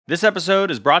This episode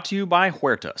is brought to you by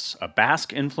Huertas, a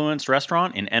Basque-influenced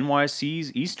restaurant in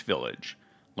NYC's East Village.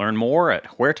 Learn more at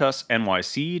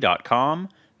huertasnyc.com.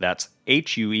 That's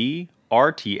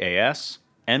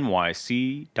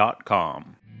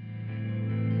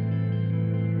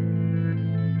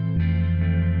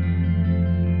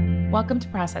HUERTASNYC.com. Welcome to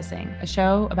Processing, a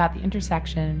show about the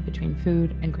intersection between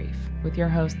food and grief, with your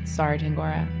hosts, Sara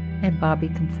Tangora and Bobby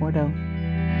Conforto.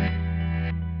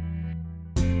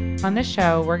 On this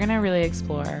show, we're going to really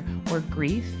explore where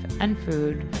grief and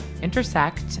food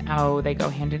intersect, how they go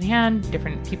hand in hand,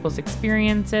 different people's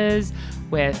experiences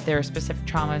with their specific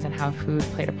traumas, and how food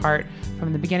played a part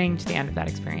from the beginning to the end of that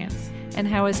experience. And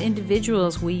how as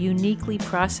individuals we uniquely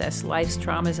process life's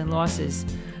traumas and losses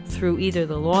through either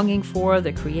the longing for,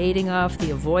 the creating of, the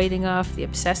avoiding of, the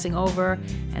obsessing over,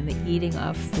 and the eating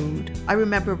of food. I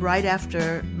remember right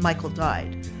after Michael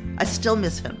died, I still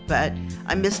miss him, but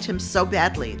I missed him so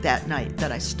badly that night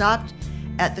that I stopped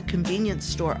at the convenience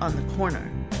store on the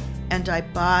corner and I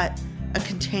bought a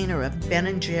container of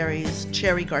Ben & Jerry's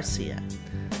Cherry Garcia.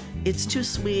 It's too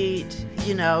sweet,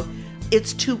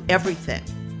 it's too everything.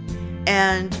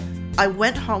 And I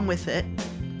went home with it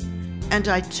and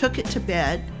I took it to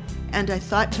bed and I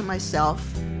thought to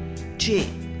myself, gee,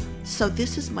 so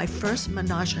this is my first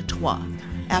menage a trois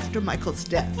after Michael's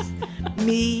death.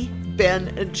 Me, Ben,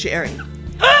 and Jerry.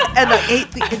 And I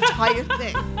ate the entire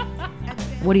thing.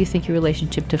 What do you think your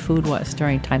relationship to food was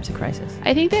during times of crisis?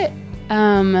 I think that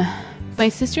my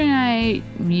sister and I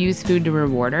use food to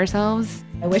reward ourselves.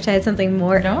 I wish I had something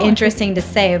more interesting to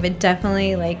say, but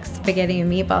definitely like spaghetti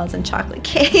and meatballs and chocolate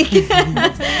cake.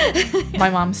 My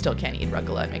mom still can't eat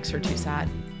rucola. It makes her too sad.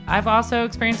 I've also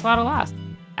experienced a lot of loss,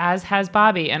 as has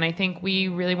Bobby, and I think we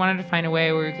really wanted to find a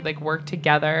way where we could work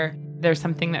together. There's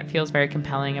something that feels very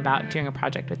compelling about doing a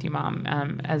project with you, Mom,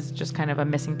 as just kind of a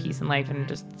missing piece in life and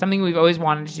just something we've always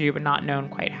wanted to do but not known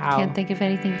quite how. Can't think of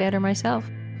anything better myself.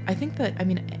 I think that,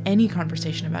 any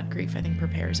conversation about grief, I think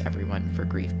prepares everyone for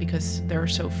grief because there are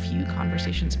so few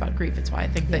conversations about grief. It's why I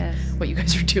think that what you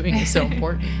guys are doing is so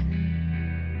important.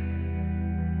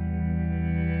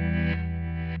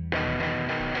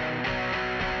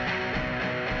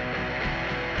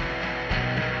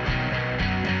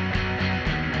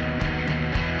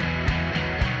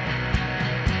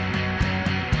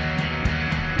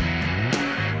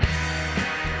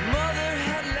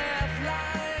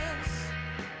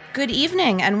 Good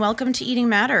evening and welcome to Eating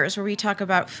Matters, where we talk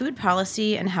about food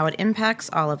policy and how it impacts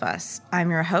all of us.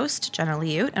 I'm your host, Jenna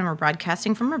Liut, and we're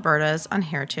broadcasting from Roberta's on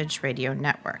Heritage Radio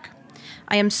Network.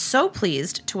 I am so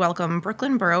pleased to welcome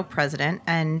Brooklyn Borough President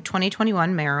and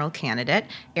 2021 mayoral candidate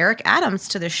Eric Adams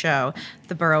to the show.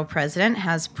 The borough president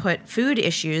has put food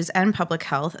issues and public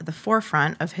health at the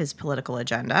forefront of his political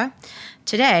agenda.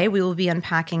 Today, we will be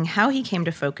unpacking how he came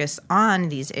to focus on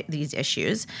these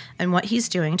issues and what he's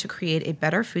doing to create a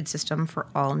better food system for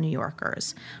all New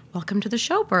Yorkers. Welcome to the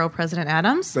show, Borough President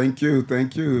Adams. Thank you.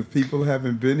 If people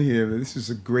haven't been here, this is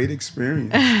a great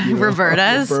experience.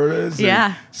 Roberta's.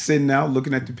 Yeah. Sitting out,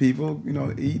 looking at the people,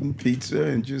 eating pizza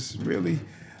and just really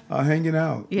hanging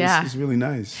out. Yeah. This is really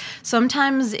nice.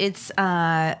 Sometimes it's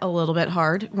a little bit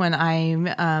hard when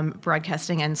I'm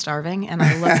broadcasting and starving and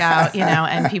I look out,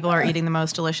 and people are eating the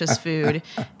most delicious food,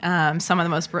 some of the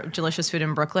most delicious food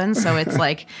in Brooklyn. So it's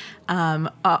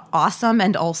awesome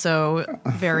and also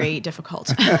very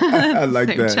difficult. I like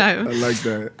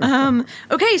that.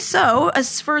 Okay, so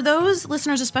as for those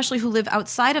listeners, especially who live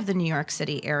outside of the New York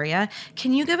City area,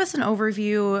 can you give us an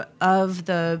overview of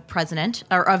the president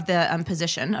or of the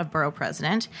position of borough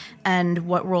president and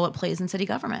what role it plays in city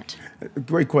government?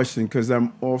 Great question, because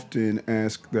I'm often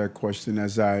asked that question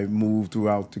as I move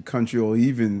throughout the country or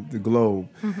even the globe.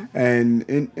 Mm-hmm. And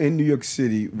in New York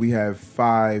City, we have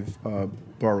 5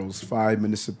 boroughs, 5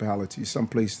 municipalities. Some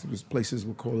places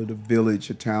will call it a village,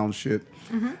 a township,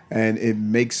 mm-hmm. and it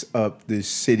makes up the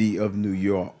city of New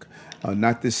York.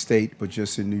 Not the state, but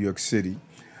just in New York City.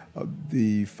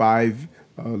 The 5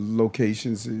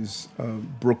 locations is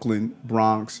Brooklyn,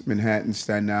 Bronx, Manhattan,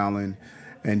 Staten Island,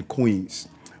 and Queens.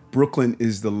 Brooklyn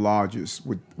is the largest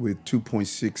with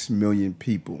 2.6 million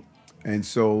people. And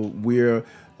so we're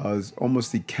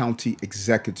almost the county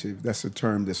executive. That's a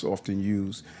term that's often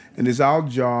used. And it's our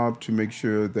job to make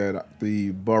sure that the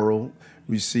borough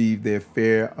receive their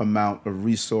fair amount of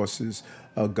resources,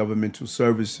 governmental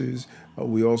services.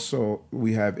 We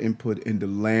have input in the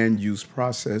land use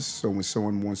process. So when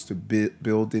someone wants to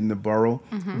build in the borough,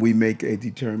 mm-hmm. we make a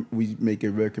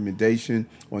recommendation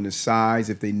on the size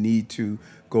if they need to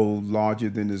go larger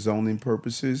than the zoning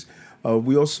purposes.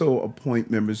 We also appoint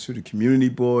members to the community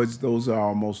boards. Those are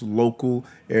our most local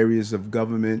areas of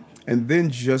government. And then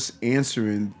just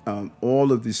answering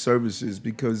all of the services,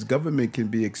 because government can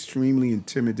be extremely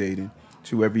intimidating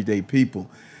to everyday people,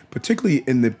 particularly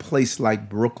in a place like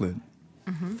Brooklyn.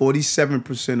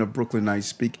 47% of Brooklynites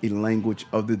speak a language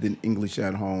other than English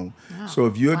at home. Wow. So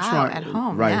if you're trying, at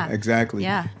home, right, yeah. exactly.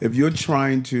 Yeah. If you're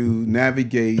trying to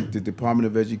navigate the Department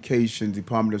of Education,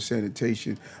 Department of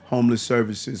Sanitation, Homeless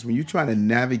Services, when you're trying to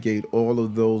navigate all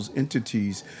of those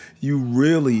entities, you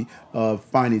really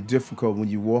find it difficult when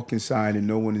you walk inside and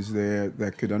no one is there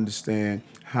that could understand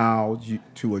how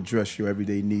to address your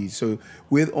everyday needs. So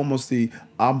we're almost the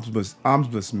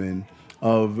ombudsman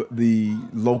of the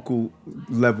local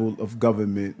level of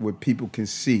government where people can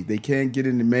see. They can't get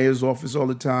in the mayor's office all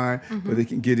the time, but they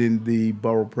can get in the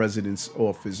borough president's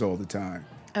office all the time.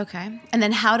 Okay. And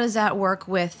then how does that work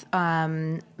with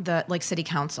the city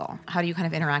council? How do you kind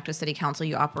of interact with city council?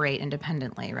 You operate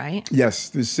independently, right? Yes,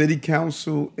 the city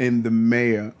council and the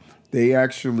mayor,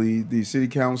 the city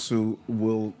council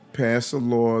will pass a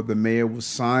law, the mayor will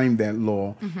sign that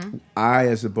law. I,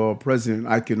 as a borough president,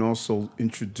 I can also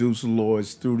introduce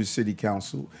laws through the city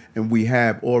council, and we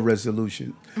have all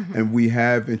resolutions. And we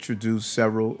have introduced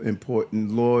several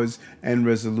important laws and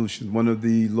resolutions. One of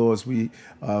the laws we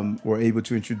were able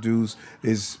to introduce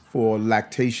is for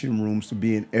lactation rooms to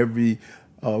be in every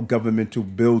governmental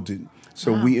building.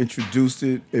 So we introduced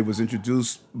it. It was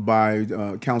introduced by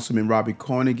Councilman Robbie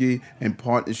Carnegie in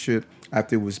partnership.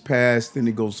 After it was passed, then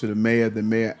it goes to the mayor. The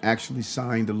mayor actually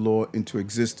signed the law into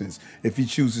existence. If he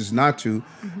chooses not to,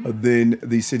 then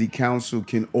the city council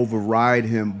can override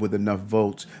him with enough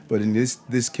votes. But in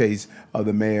this case,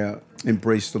 the mayor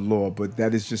embraced the law. But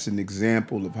that is just an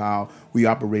example of how we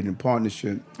operate in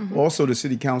partnership. Also, the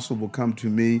city council will come to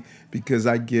me because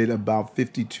I get about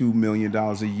 $52 million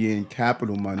a year in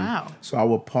capital money. Wow. So I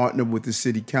will partner with the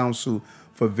city council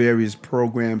for various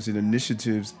programs and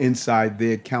initiatives inside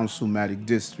their councilmatic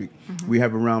district. We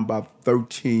have around about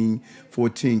 13,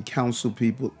 14 council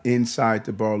people inside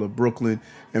the borough of Brooklyn,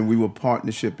 and we will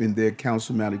partnership in their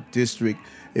councilmatic district.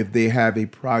 If they have a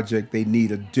project they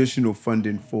need additional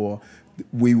funding for,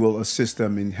 we will assist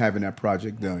them in having that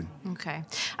project done. Okay.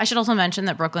 I should also mention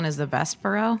that Brooklyn is the best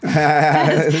borough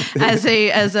as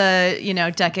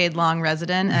a decade-long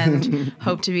resident, and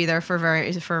hope to be there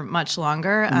for much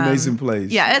longer. Amazing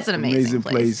place. Yeah, it's an amazing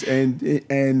place.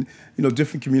 And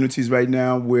different communities right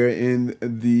now. We're in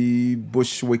the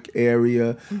Bushwick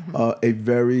area, a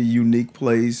very unique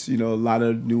place. A lot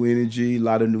of new energy, a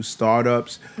lot of new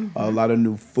startups, a lot of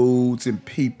new foods and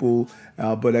people.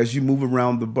 But as you move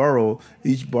around the borough,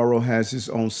 each borough has its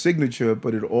own signature,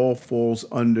 but it all falls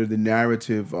under the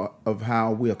narrative of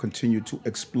how we are continue to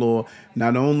explore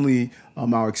not only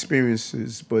our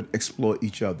experiences, but explore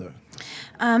each other.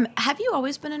 Have you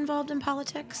always been involved in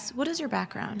politics? What is your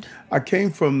background? I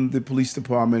came from the police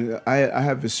department. I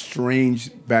have a strange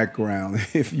background.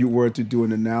 If you were to do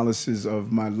an analysis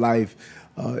of my life,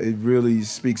 it really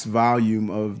speaks volume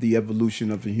of the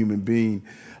evolution of a human being.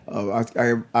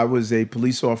 I was a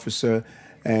police officer,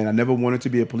 and I never wanted to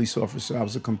be a police officer. I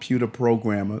was a computer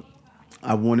programmer.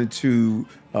 I wanted to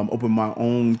open my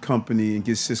own company and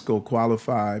get Cisco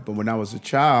qualified. But when I was a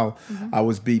child, I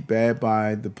was beat bad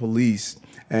by the police,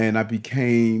 and I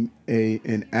became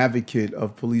an advocate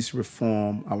of police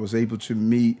reform. I was able to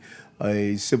meet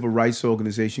a civil rights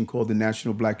organization called the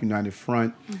National Black United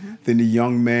Front. Then a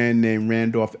young man named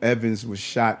Randolph Evans was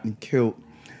shot and killed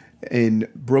in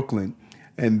Brooklyn.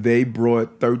 And they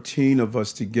brought 13 of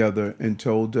us together and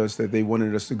told us that they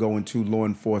wanted us to go into law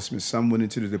enforcement. Some went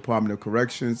into the Department of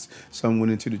Corrections. Some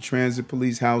went into the Transit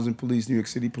Police, Housing Police, New York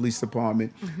City Police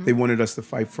Department. They wanted us to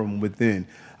fight from within.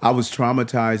 I was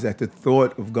traumatized at the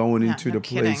thought of going into the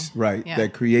place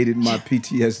that created my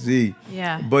PTSD.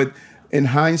 But in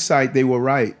hindsight, they were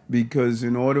right, because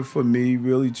in order for me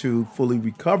really to fully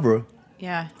recover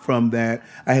from that,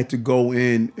 I had to go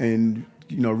in and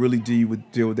really deal with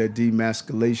that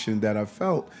demasculation that I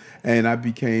felt. And I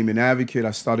became an advocate.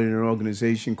 I started an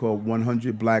organization called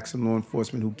 100 Blacks in Law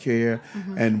Enforcement Who Care.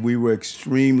 And we were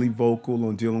extremely vocal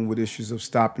on dealing with issues of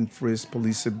stop and frisk,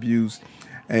 police abuse.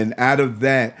 And out of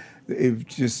that,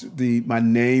 my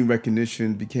name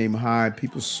recognition became high.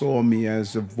 People saw me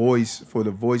as a voice for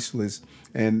the voiceless.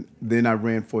 and then I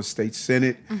ran for state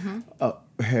senate.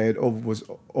 Was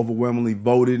overwhelmingly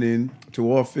voted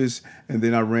into office, and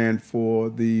then I ran for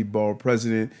the borough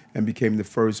president and became the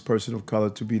first person of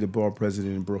color to be the borough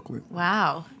president in Brooklyn.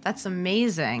 Wow, that's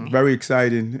amazing. Very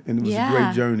exciting, and it was a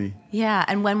great journey. Yeah,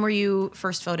 and when were you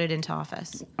first voted into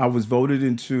office? I was voted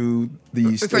into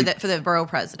the for the borough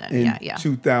president. In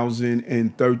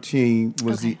 2013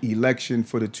 was the election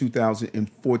for the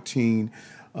 2014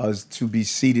 to be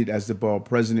seated as the borough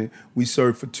president. We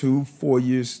served for 2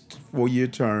 4-year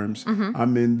terms.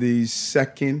 I'm in the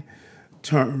second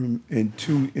term in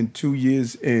 2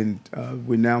 years, and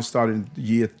we're now starting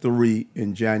year 3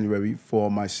 in January for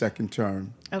my second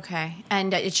term. Okay.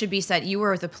 And it should be said, you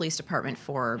were with the police department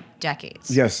for decades.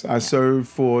 Yes, I served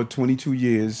for 22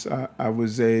 years. I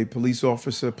was a police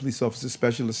officer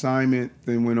special assignment,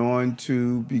 then went on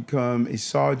to become a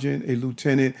sergeant, a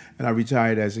lieutenant, and I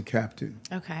retired as a captain.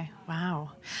 Okay.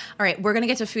 Wow. All right. We're going to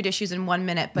get to food issues in 1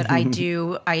 minute, but I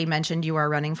mentioned you are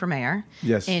running for mayor.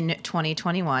 Yes. In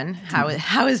 2021.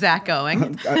 How is that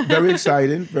going? Very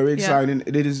exciting. Very exciting.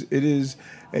 It is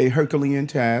a Herculean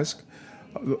task.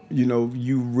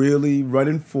 You really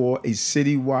running for a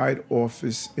citywide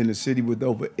office in a city with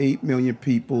over 8 million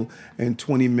people and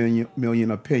 20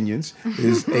 million opinions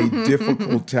is a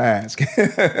difficult task.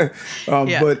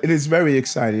 But it is very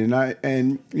exciting.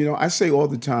 And I say all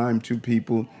the time to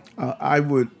people, I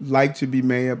would like to be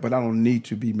mayor, but I don't need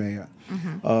to be mayor.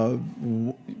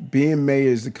 Being mayor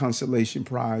is the consolation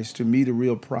prize. To me, the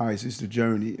real prize is the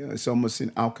journey. It's almost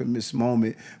an alchemist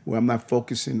moment where I'm not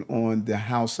focusing on the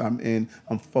house I'm in.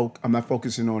 I'm not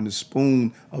focusing on the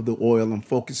spoon of the oil. I'm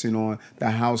focusing on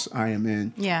the house I am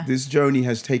in. Yeah. This journey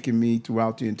has taken me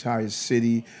throughout the entire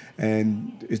city,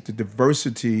 and it's the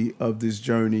diversity of this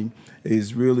journey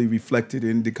is really reflected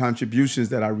in the contributions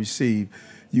that I receive.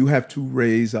 You have to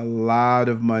raise a lot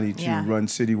of money to run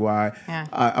citywide. Yeah.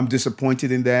 I'm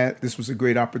disappointed in that. This was a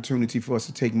great opportunity for us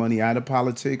to take money out of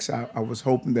politics. I was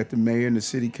hoping that the mayor and the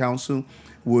city council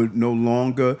would no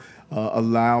longer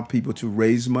allow people to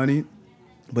raise money,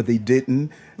 but they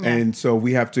didn't. Yeah. And so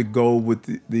we have to go with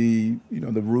the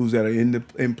rules that are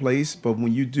in place. But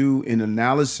when you do an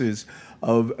analysis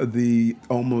of the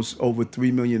almost over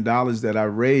 $3 million that I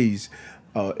raised,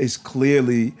 it's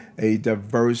clearly a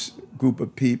diverse group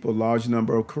of people, large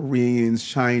number of Koreans,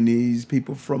 Chinese,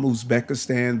 people from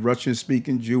Uzbekistan,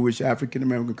 Russian-speaking, Jewish,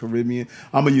 African-American, Caribbean.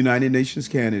 I'm a United Nations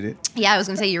candidate. Yeah, I was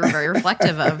going to say you were very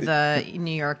reflective of the New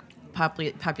York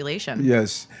population.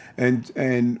 Yes,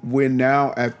 and we're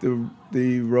now at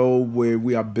the road where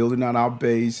we are building out our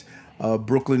base.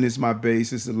 Brooklyn is my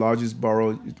base. It's the largest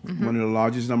borough, one of the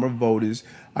largest number of voters.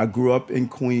 I grew up in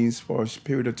Queens for a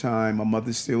period of time. My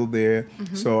mother's still there.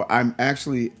 So I'm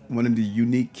actually one of the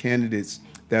unique candidates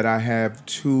that I have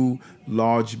 2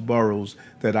 large boroughs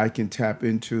that I can tap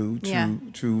into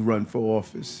to run for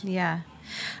office. Yeah.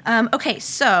 Okay,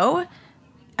 so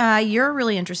you're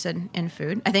really interested in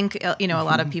food. I think, a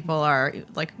lot of people are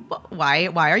like, why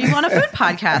are you on a food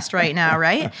podcast right now,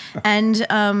 right? And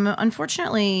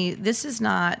unfortunately, this is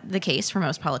not the case for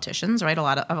most politicians, right? A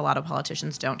lot of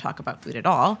politicians don't talk about food at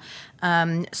all.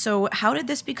 So how did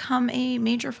this become a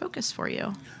major focus for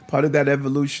you? Part of that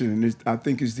evolution, I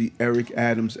think, is the Eric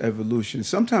Adams evolution.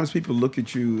 Sometimes people look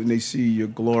at you and they see your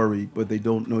glory, but they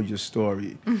don't know your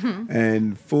story.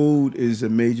 And food is a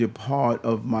major part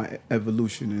of my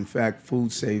evolution. In fact,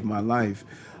 food saved my life.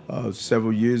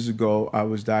 Several years ago, I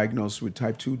was diagnosed with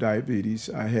type 2 diabetes.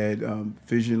 I had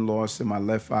vision loss in my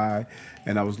left eye,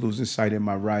 and I was losing sight in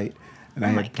my right. And I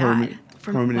had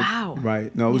permanent. Wow.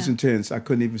 Right. No, it was intense. I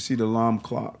couldn't even see the alarm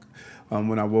clock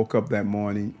when I woke up that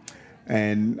morning.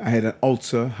 And I had an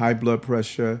ulcer, high blood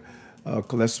pressure,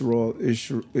 cholesterol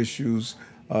issues,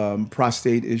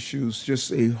 prostate issues,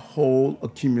 just a whole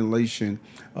accumulation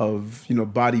of,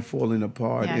 body falling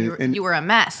apart. Yeah, you were a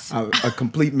mess. A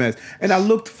complete mess. And I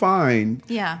looked fine.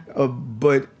 Yeah.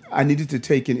 But I needed to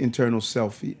take an internal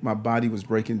selfie. My body was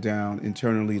breaking down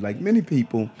internally, like many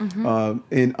people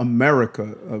in America,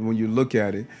 when you look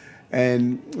at it.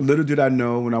 And little did I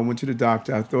know, when I went to the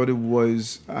doctor, I thought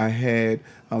I had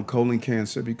colon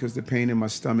cancer because the pain in my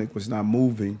stomach was not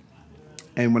moving.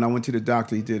 And when I went to the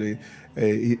doctor,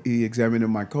 he examined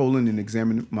my colon and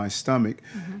examined my stomach.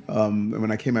 And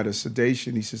when I came out of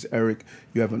sedation, he says, "Eric,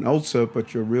 you have an ulcer,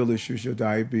 but your real issue is your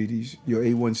diabetes. Your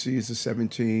A1C is a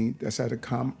 17. That's at a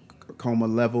coma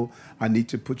level. I need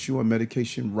to put you on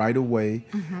medication right away,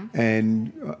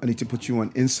 and I need to put you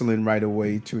on insulin right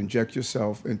away to inject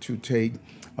yourself and to take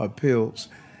pills."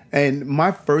 And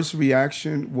my first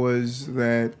reaction was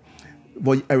that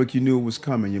well, Eric, you knew it was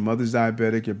coming. Your mother's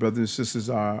diabetic. Your brothers and sisters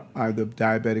are either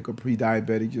diabetic or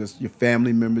pre-diabetic. Just your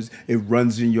family members. It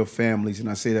runs in your families. And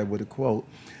I say that with a quote.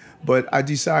 But I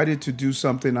decided to do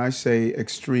something I say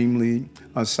extremely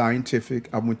scientific.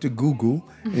 I went to Google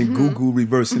and Google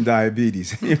reversing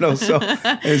diabetes. So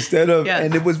instead of,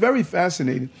 and it was very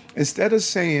fascinating. Instead of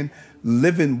saying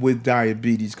living with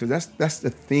diabetes, because that's the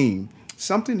theme,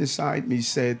 something inside me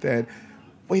said that,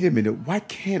 wait a minute, why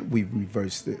can't we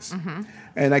reverse this?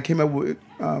 And I came up with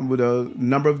a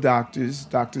number of doctors,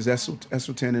 Drs.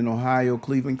 Esselton in Ohio,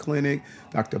 Cleveland Clinic,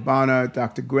 Dr. Bonner,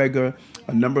 Dr. Greger,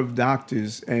 a number of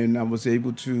doctors, and I was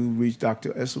able to reach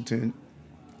Dr. Esselton,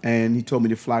 and he told me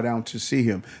to fly down to see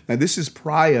him. Now, this is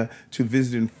prior to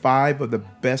visiting 5 of the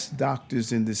best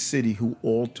doctors in the city who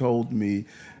all told me,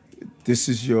 this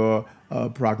is your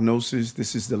prognosis,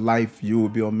 this is the life, you will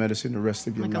be on medicine the rest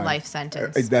of your life. Like a life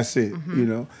sentence. That's it,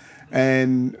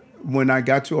 And when I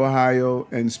got to Ohio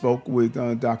and spoke with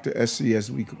Dr. Essie,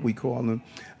 as we call him,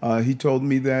 he told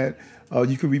me that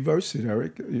you can reverse it,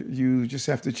 Eric. You just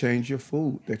have to change your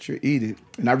food that you're eating.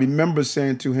 And I remember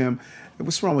saying to him,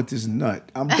 what's wrong with this nut?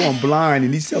 I'm going blind,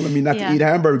 and he's telling me not to eat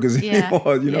hamburgers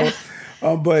anymore,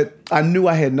 but I knew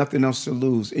I had nothing else to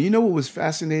lose. And you know what was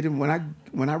fascinating?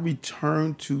 When I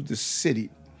returned to the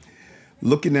city,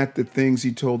 looking at the things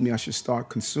he told me I should start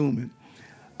consuming,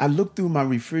 I looked through my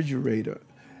refrigerator,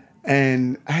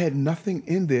 and I had nothing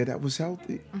in there that was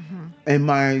healthy. And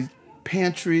my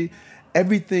pantry,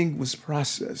 everything was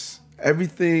processed.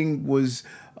 Everything was,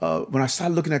 when I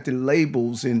started looking at the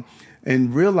labels and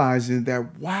realizing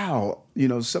that, wow,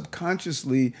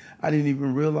 subconsciously, I didn't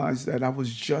even realize that I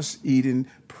was just eating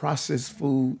processed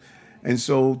food. And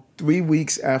so 3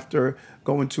 weeks after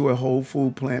going to a whole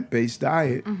food plant-based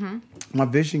diet, my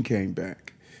vision came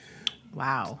back.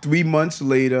 Wow. 3 months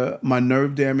later, my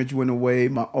nerve damage went away,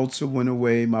 my ulcer went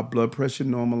away, my blood pressure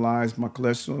normalized, my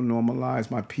cholesterol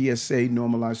normalized, my PSA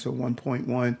normalized to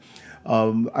 1.1.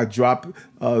 I dropped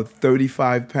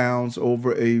 35 pounds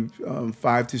over a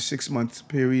 5 to 6 month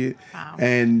period. Wow.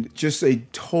 And just a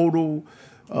total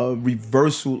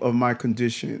reversal of my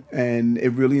condition. And it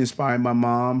really inspired my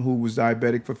mom, who was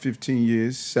diabetic for 15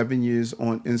 years, 7 years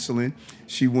on insulin.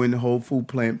 She went whole food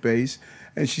plant-based.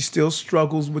 And she still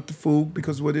struggles with the food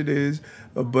because what it is.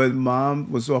 But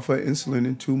Mom was off her insulin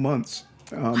in 2 months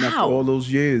after all those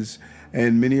years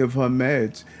and many of her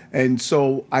meds. And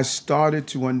so I started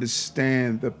to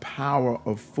understand the power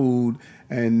of food.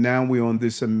 And now we're on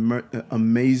this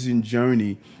amazing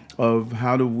journey of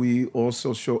how do we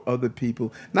also show other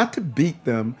people, not to beat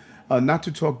them, not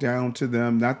to talk down to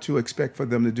them, not to expect for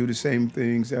them to do the same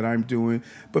things that I'm doing,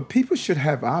 but people should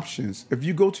have options. If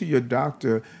you go to your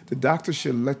doctor, the doctor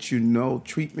should let you know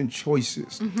treatment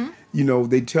choices.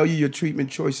 They tell you your treatment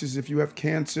choices. If you have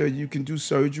cancer, you can do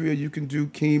surgery or you can do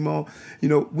chemo.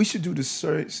 We should do the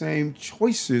same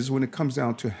choices when it comes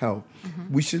down to health.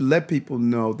 We should let people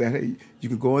know that, hey, you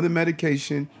can go on the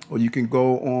medication or you can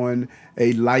go on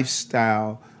a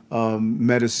lifestyle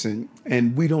medicine,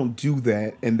 and we don't do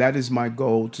that. And that is my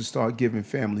goal, to start giving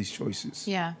families choices.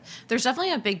 Yeah, there's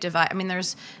definitely a big divide. I mean,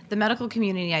 there's the medical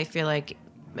community. I feel like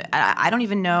I don't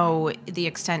even know the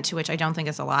extent to which, I don't think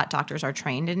it's a lot, doctors are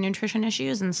trained in nutrition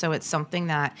issues, and so it's something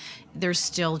that there's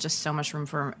still just so much room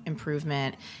for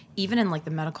improvement, even in like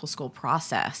the medical school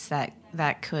process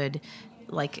that could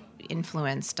like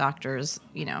influence doctors,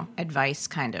 advice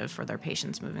kind of for their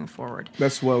patients moving forward.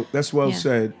 That's well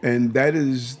said. And that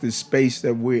is the space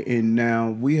that we're in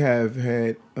now. We have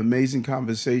had amazing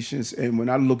conversations. And when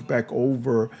I look back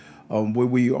over where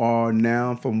we are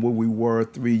now from where we were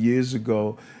 3 years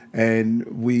ago, and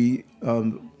we,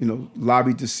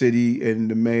 lobbied the city, and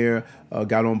the mayor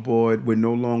got on board. We're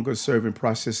no longer serving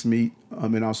processed meat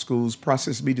in our schools.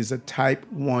 Processed meat is a type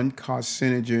 1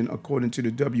 carcinogen, according to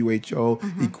the WHO,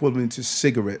 equivalent to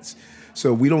cigarettes.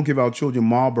 So we don't give our children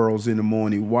Marlboros in the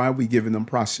morning. Why are we giving them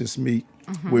processed meat?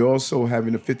 We're also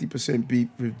having a 50% beef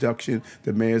reduction.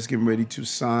 The mayor's getting ready to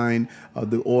sign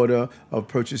the order of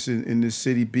purchasing in the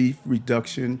city. Beef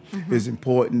reduction is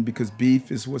important because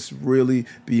beef is what's really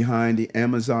behind the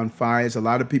Amazon fires. A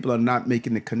lot of people are not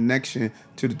making the connection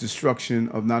to the destruction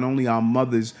of not only our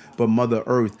mothers, but Mother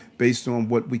Earth, based on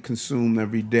what we consume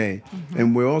every day.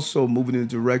 And we're also moving in the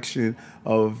direction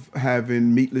of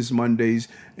having meatless Mondays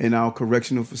in our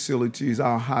correctional facilities,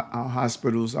 our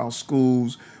hospitals, our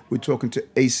schools. We're talking to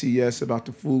ACS about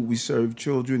the food we serve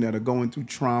children that are going through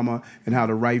trauma and how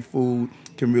the right food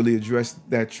can really address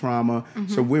that trauma.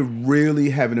 So we're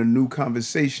really having a new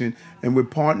conversation, and we're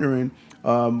partnering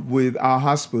with our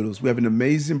hospitals. We have an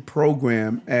amazing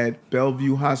program at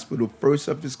Bellevue Hospital, first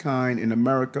of its kind in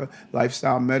America,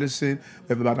 lifestyle medicine. We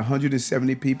have about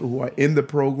 170 people who are in the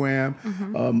program.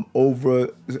 Over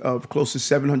close to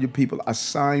 700 people are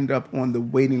signed up on the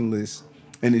waiting list,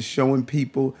 and it's showing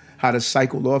people how to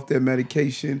cycle off their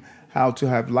medication, how to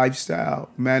have lifestyle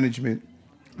management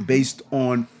based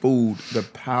on food, the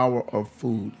power of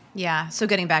food. Yeah. So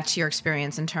getting back to your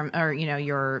experience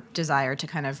your desire to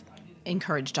kind of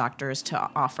encourage doctors to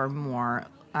offer more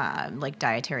like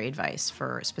dietary advice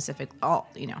for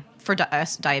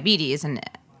diabetes and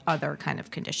other kind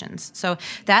of conditions. So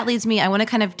that leads me, I want to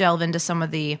kind of delve into some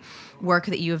of the work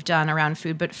that you have done around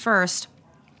food. But first,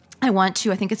 I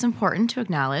think it's important to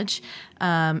acknowledge,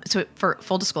 so for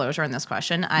full disclosure on this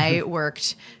question, I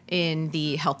worked in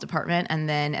the health department and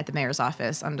then at the mayor's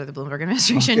office under the Bloomberg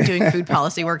administration doing food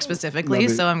policy work specifically.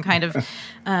 So I'm kind of,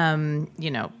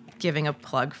 giving a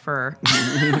plug for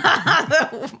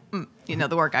the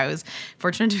work I was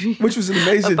fortunate to be. Which was an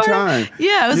amazing time.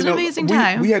 Yeah, it was an amazing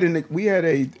time. We had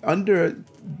a under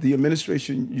the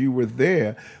administration you were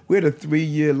there, we had a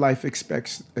 3-year life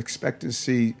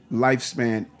expectancy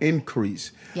lifespan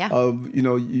increase. Yeah.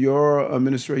 Your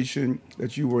administration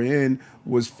that you were in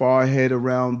was far ahead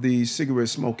around the cigarette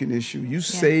smoking issue. You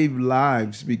saved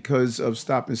lives because of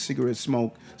stopping cigarette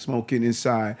smoking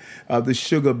inside. The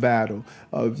sugar battle.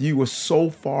 You were so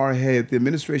far ahead. The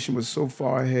administration was so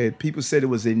far ahead. People said it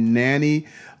was a nanny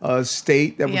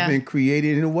state that was being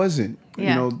created, and it wasn't.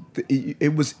 Yeah.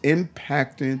 It was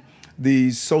impacting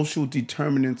the social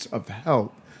determinants of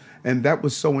health. And that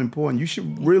was so important. You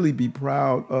should really be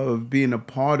proud of being a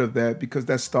part of that, because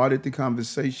that started the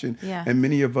conversation. Yeah. And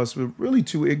many of us were really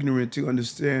too ignorant to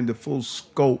understand the full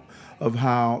scope of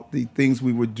how the things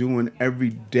we were doing every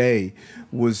day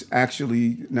was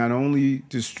actually not only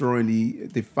destroying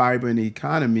the fiber in the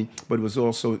economy, but it was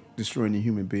also destroying the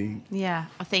human being. Yeah.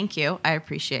 Well, thank you. I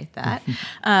appreciate that.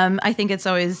 I think it's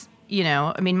always,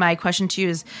 my question to you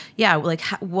is,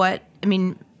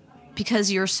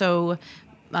 because you're so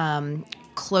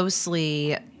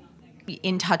closely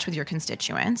in touch with your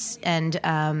constituents, and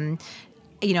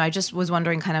I just was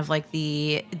wondering kind of like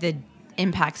the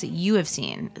impacts that you have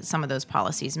seen some of those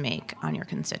policies make on your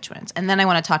constituents, and then I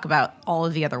want to talk about all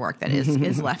of the other work that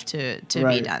is left to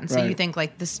be done. So you think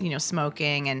like this,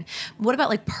 smoking, and what about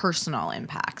like personal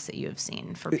impacts that you have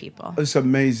seen for people? It's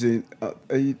amazing.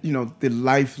 The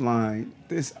lifeline.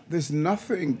 There's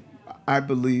nothing, I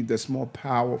believe, that's more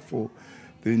powerful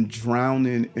than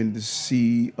drowning in the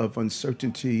sea of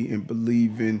uncertainty and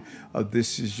believing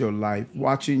this is your life.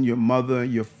 Watching your mother,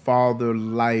 your father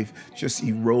life just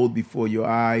erode before your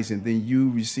eyes, and then you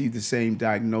receive the same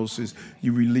diagnosis.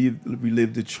 You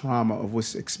relive the trauma of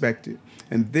what's expected.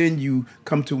 And then you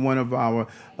come to one of our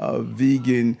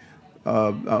vegan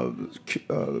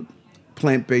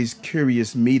plant-based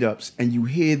curious meetups, and you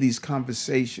hear these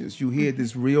conversations. You hear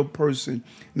this real person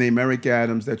named Eric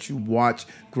Adams that you watch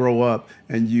grow up,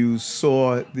 and you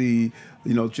saw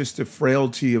just the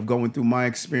frailty of going through my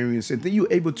experience, and then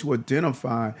you're able to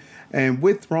identify, and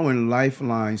we're throwing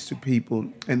lifelines to people,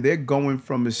 and they're going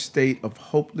from a state of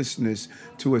hopelessness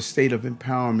to a state of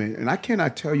empowerment. And I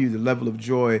cannot tell you the level of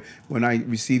joy when I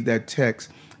received that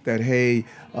text that, hey,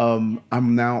 I'm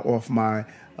now off my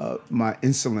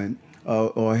insulin.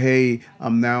 Or hey,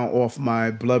 I'm now off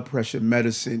my blood pressure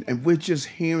medicine. And we're just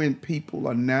hearing people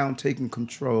are now taking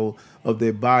control of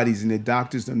their bodies, and their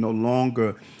doctors are no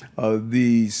longer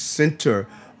the center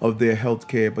of their health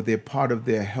care, but they're part of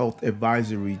their health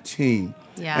advisory team.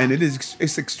 Yeah. And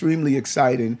it's extremely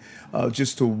exciting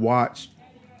just to watch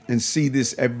and see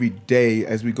this every day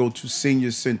as we go to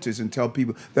senior centers and tell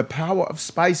people the power of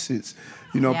spices.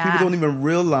 People don't even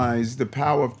realize the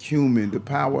power of cumin, the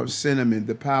power of cinnamon,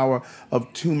 the power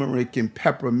of turmeric and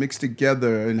pepper mixed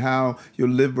together, and how your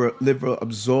liver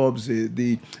absorbs it.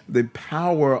 The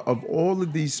power of all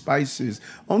of these spices.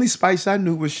 Only spice I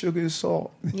knew was sugar and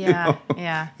salt. Yeah,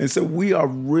 yeah. And so we are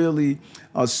really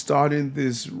starting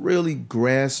this really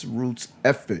grassroots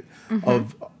effort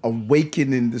of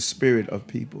awakening the spirit of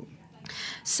people.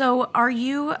 So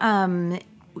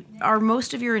are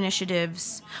most of your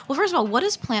initiatives, well, first of all, what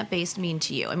does plant-based mean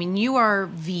to you? I mean, you are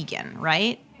vegan,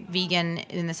 right? Vegan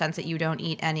in the sense that you don't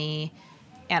eat any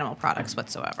animal products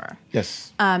whatsoever.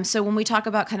 Yes. So when we talk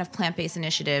about kind of plant-based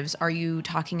initiatives, are you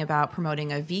talking about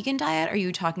promoting a vegan diet? Or are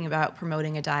you talking about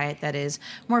promoting a diet that is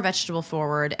more vegetable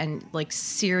forward and like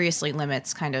seriously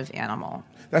limits kind of animal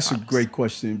That's products? a great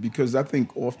question, because I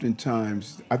think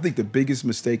oftentimes, the biggest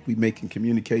mistake we make in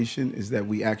communication is that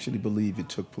we actually believe it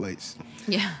took place.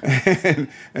 Yeah.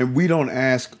 And we don't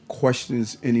ask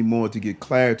questions anymore to get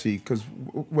clarity, because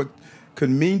what could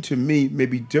mean to me may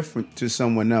be different to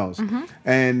someone else.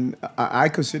 And I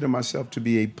consider myself to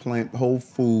be a whole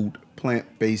food,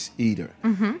 plant-based eater.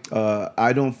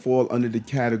 I don't fall under the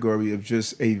category of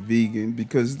just a vegan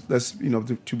because,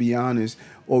 to be honest,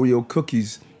 Oreo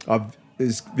cookies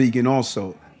is vegan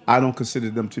also. I don't consider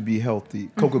them to be healthy.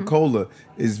 Coca-Cola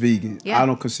is vegan. I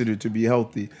don't consider it to be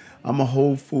healthy. I'm a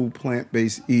whole food,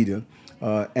 plant-based eater.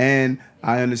 And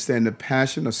I understand the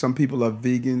passion of some people are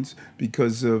vegans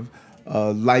because of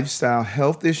lifestyle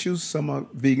health issues. Some are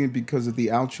vegan because of the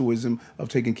altruism of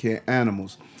taking care of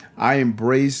animals. I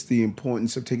embrace the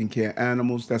importance of taking care of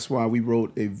animals. That's why we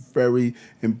wrote a very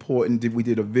important, we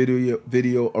did a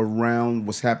video around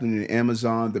what's happening in the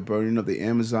Amazon, the burning of the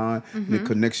Amazon, and the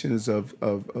connections of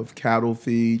cattle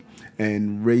feed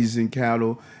and raising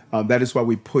cattle. That is why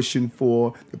we're pushing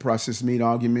for the processed meat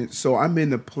argument. So I'm in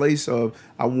the place of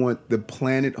I want the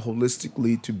planet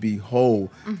holistically to be whole,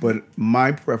 but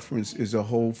my preference is a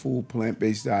whole food,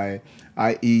 plant-based diet.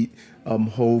 I eat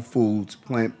whole foods,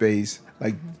 plant-based.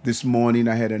 Like this morning,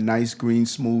 I had a nice green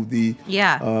smoothie.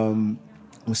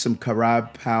 With some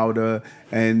carob powder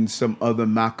and some other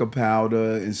maca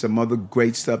powder and some other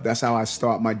great stuff. That's how I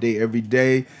start my day every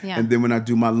day. And then when I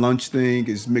do my lunch thing,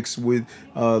 it's mixed with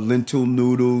lentil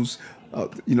noodles,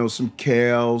 some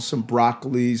kale, some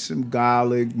broccoli, some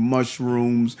garlic,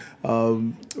 mushrooms,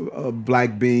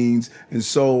 black beans. And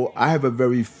so I have a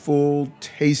very full,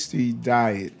 tasty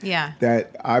diet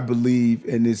that I believe,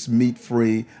 and it's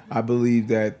meat-free. I believe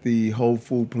that the whole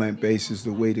food plant-based is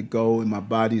the way to go, and my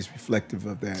body is reflective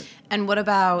of that. And what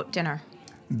about dinner?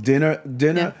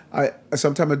 Dinner. I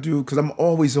sometimes I do because I'm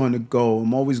always on the go.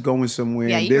 I'm always going somewhere.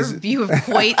 Yeah, you have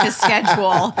quite the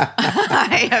schedule,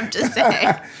 I have to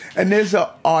say. And there's an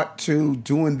art to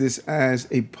doing this as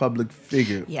a public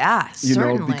figure. Yeah,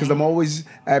 certainly. Because I'm always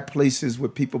at places where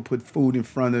people put food in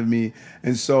front of me,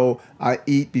 and so I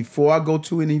eat before I go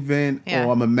to an event,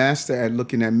 or I'm a master at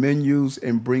looking at menus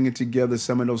and bringing together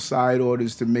some of those side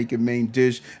orders to make a main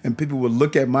dish. And people will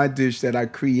look at my dish that I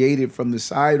created from the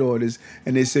side orders,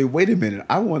 and they say, "Wait a minute,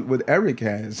 I want what Eric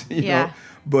has." You know.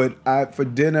 But for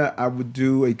dinner, I would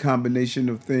do a combination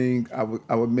of things.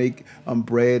 I would make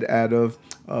bread out of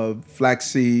flax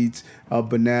seeds,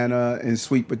 banana, and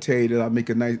sweet potato. I'll make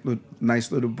a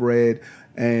nice little bread,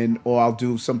 or I'll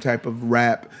do some type of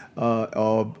wrap,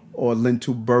 or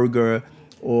lentil burger,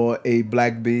 or a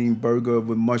black bean burger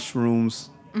with mushrooms,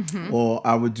 or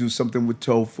I would do something with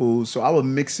tofu. So I would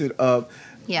mix it up.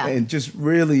 And just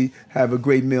really have a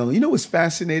great meal. You know what's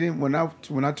fascinating? When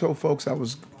I told folks I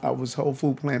was whole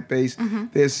food plant-based,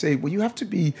 they'd say, well, you have to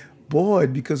be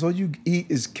bored because all you eat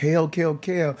is kale.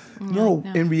 No,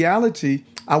 in reality,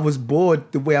 I was bored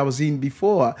the way I was eating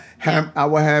before. I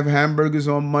would have hamburgers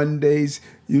on Mondays,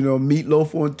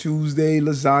 meatloaf on Tuesday,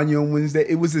 lasagna on Wednesday.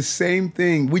 It was the same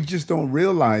thing. We just don't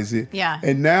realize it.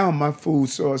 And now my food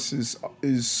source is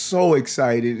so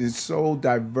excited. It's so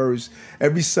diverse.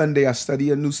 Every Sunday I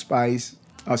study a new spice.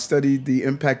 I study the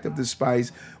impact of the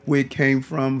spice, where it came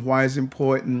from, why it's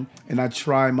important, and I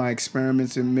try my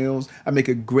experiments in meals. I make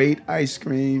a great ice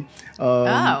cream.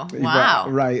 Wow!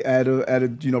 Right, add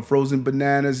a frozen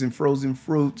bananas and frozen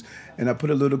fruits, and I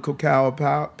put a little cacao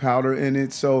powder in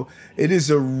it. So it is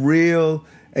a real.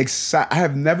 I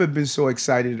have never been so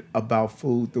excited about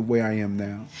food the way I am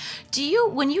now. Do you,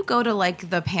 when you go to like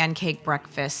the pancake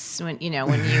breakfasts, when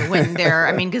they're,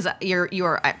 I mean, because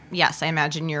yes, I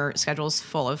imagine your schedule's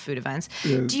full of food events.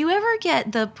 Yes. Do you ever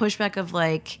get the pushback of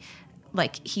like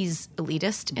he's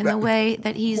elitist in the way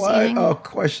that he's eating? What a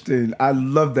question. I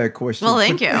love that question. Well,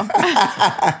 thank you.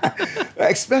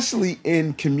 Especially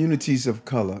in communities of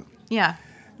color. Yeah.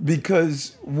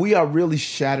 Because we are really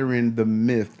shattering the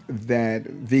myth that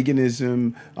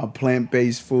veganism,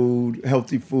 plant-based food,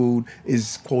 healthy food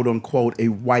is quote unquote a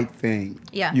white thing.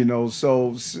 Yeah.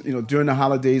 So during the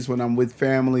holidays when I'm with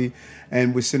family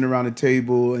and we're sitting around the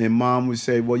table and mom would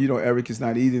say, well, Eric is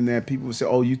not eating that. People would say,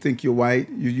 oh, you think you're white?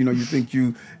 You think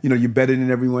you're better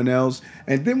than everyone else.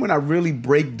 And then when I really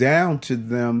break down to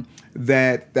them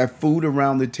that food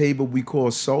around the table we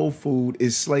call soul food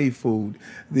is slave food.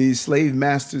 The slave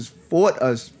masters forced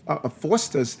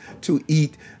us to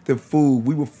eat the food.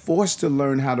 We were forced to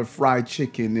learn how to fry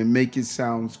chicken and make it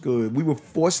sound good. We were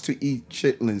forced to eat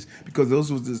chitlins because those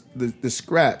were the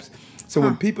scraps. So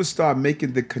when people start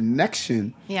making the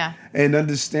connection and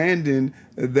understanding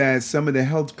that some of the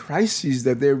health crises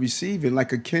that they're receiving,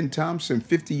 like a Ken Thompson,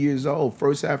 50 years old,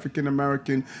 first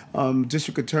African-American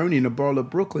district attorney in the borough of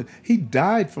Brooklyn, he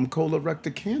died from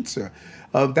colorectal cancer.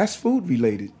 That's food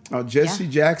related. Jesse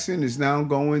Jackson is now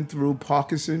going through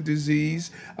Parkinson's disease.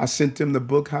 I sent him the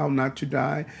book, How Not to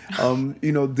Die.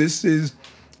 This is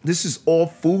this is all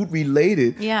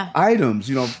food-related Yeah. items.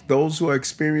 You know, those who are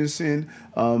experiencing,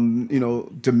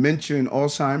 dementia and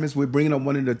Alzheimer's, we're bringing up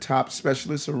one of the top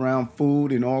specialists around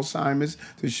food and Alzheimer's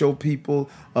to show people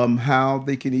how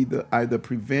they can either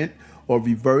prevent or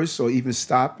reverse or even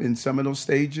stop in some of those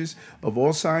stages of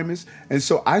Alzheimer's. And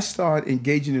so I started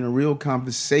engaging in a real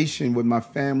conversation with my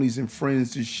families and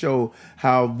friends to show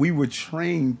how we were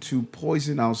trained to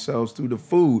poison ourselves through the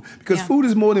food. Because food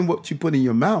is more than what you put in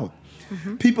your mouth.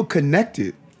 Mm-hmm. People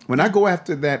connected. When I go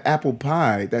after that apple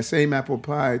pie, that same apple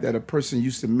pie that a person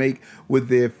used to make with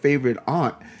their favorite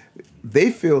aunt,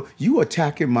 they feel you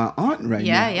attacking my aunt right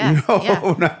now.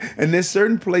 Yeah. And there's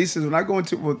certain places when I go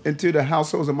into the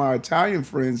households of my Italian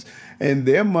friends, and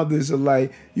their mothers are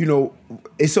like,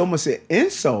 it's almost an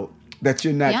insult that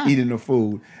you're not eating the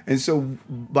food. And so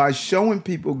by showing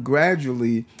people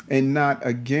gradually and not,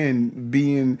 again,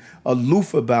 being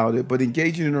aloof about it, but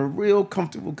engaging in a real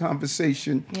comfortable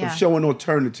conversation of showing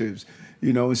alternatives,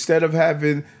 instead of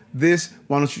having this,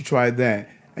 why don't you try that?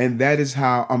 And that is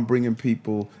how I'm bringing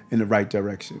people in the right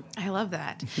direction. I love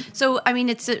that. So, I mean,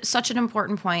 it's such an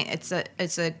important point. It's a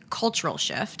cultural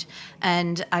shift.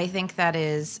 And I think that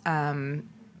is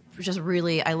just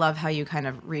really, I love how you kind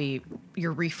of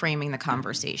you're reframing the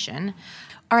conversation.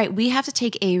 All right, we have to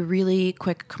take a really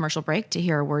quick commercial break to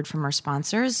hear a word from our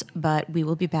sponsors, but we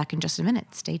will be back in just a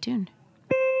minute. Stay tuned.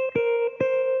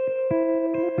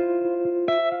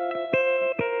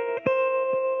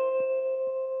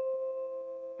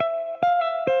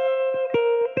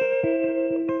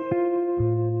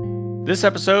 This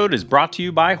episode is brought to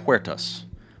you by Huertas.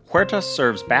 Huertas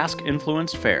serves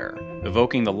Basque-influenced fare,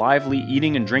 evoking the lively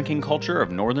eating and drinking culture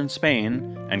of northern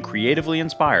Spain and creatively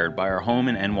inspired by our home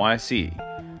in NYC.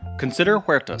 Consider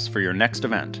Huertas for your next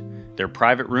event. Their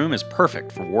private room is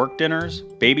perfect for work dinners,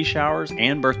 baby showers,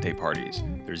 and birthday parties.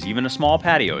 There's even a small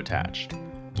patio attached.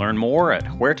 Learn more at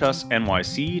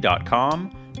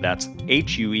huertasnyc.com. That's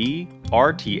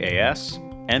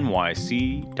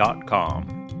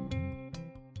HUERTASNYC.com.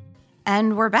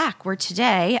 And we're back, where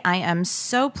today I am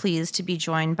so pleased to be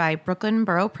joined by Brooklyn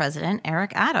Borough President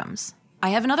Eric Adams. I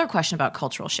have another question about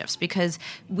cultural shifts, because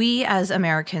we as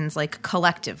Americans,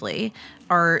 collectively,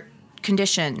 are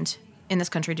conditioned in this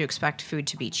country to expect food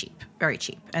to be cheap, very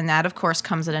cheap. And that, of course,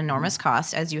 comes at enormous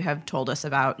cost, as you have told us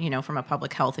about, from a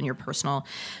public health and your personal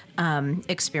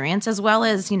experience, as well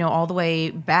as, all the way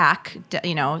back,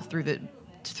 through the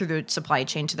supply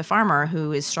chain to the farmer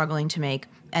who is struggling to make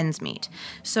ends meet.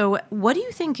 So what do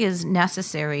you think is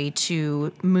necessary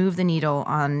to move the needle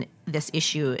on this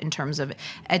issue in terms of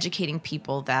educating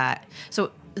people that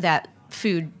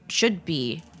food should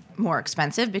be more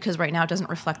expensive, because right now it doesn't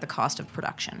reflect the cost of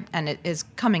production and it is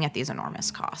coming at these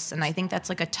enormous costs? And I think that's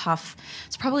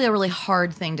it's probably a really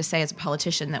hard thing to say as a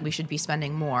politician, that we should be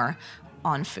spending more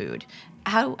on food.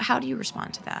 How do you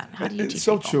respond to that? How do you teach It's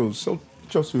so people? true.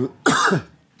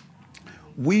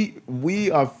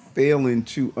 We are failing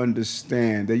to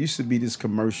understand. There used to be this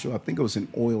commercial, I think it was an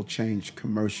oil change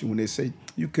commercial, when they say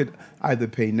you could either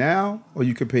pay now or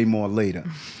you could pay more later.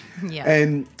 Yeah.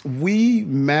 And we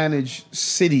manage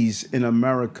cities in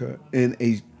America in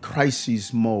a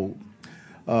crisis mode.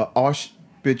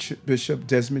 Archbishop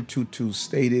Desmond Tutu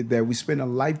stated that we spend a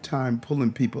lifetime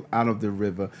pulling people out of the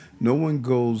river. No one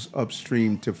goes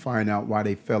upstream to find out why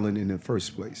they fell in the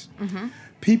first place. Mm-hmm.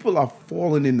 People are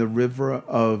falling in the river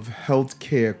of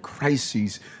healthcare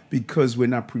crises because we're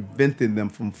not preventing them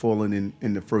from falling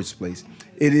in the first place.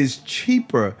 It is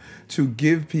cheaper to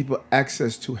give people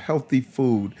access to healthy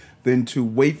food than to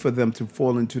wait for them to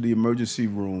fall into the emergency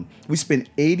room. We spend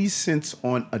 80 cents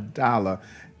on a dollar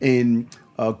in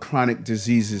chronic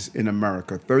diseases in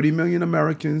America. 30 million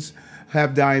Americans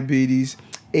have diabetes.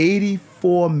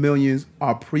 84 million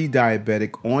are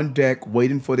pre-diabetic, on deck,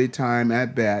 waiting for their time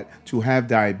at bat to have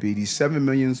diabetes. 7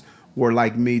 million were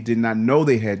like me, did not know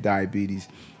they had diabetes.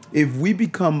 If we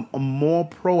become more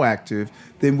proactive,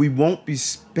 then we won't be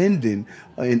spending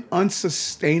an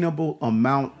unsustainable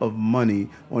amount of money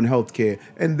on healthcare.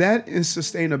 And that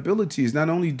insustainability is not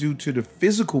only due to the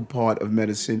physical part of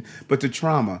medicine, but the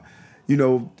trauma.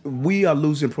 We are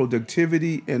losing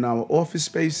productivity in our office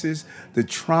spaces. The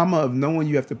trauma of knowing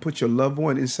you have to put your loved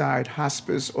one inside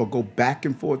hospice or go back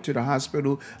and forth to the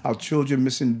hospital. Our children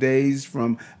missing days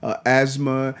from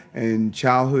asthma and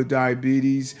childhood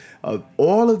diabetes.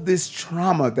 All of this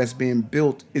trauma that's being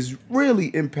built is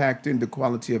really impacting the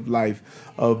quality of life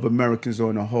of Americans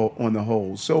on the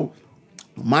whole. So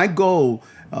my goal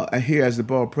here as the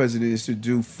borough president is to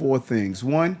do 4 things.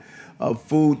 1,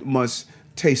 food must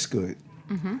taste good.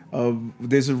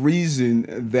 There's a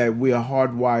reason that we are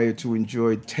hardwired to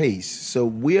enjoy taste. So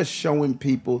we are showing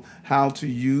people how to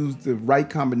use the right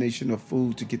combination of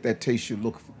food to get that taste you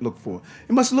look for.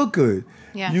 It must look good.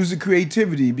 Yeah. Use the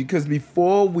creativity, because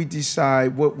before we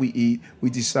decide what we eat, we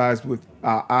decide with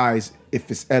our eyes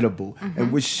if it's edible.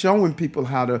 And we're showing people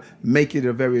how to make it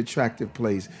a very attractive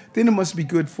place. Then it must be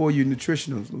good for you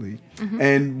nutritionally.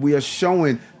 And we are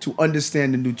showing to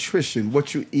understand the nutrition,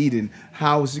 what you're eating,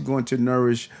 how is it going to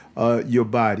nourish your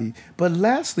body. But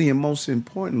lastly, and most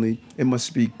importantly, it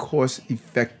must be cost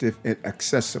effective and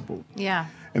accessible. Yeah.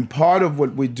 And part of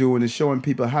what we're doing is showing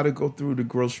people how to go through the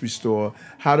grocery store,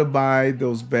 how to buy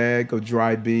those bag of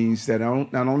dry beans that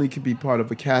not only can be part of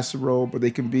a casserole, but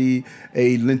they can be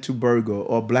a lentil burger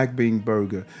or black bean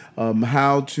burger.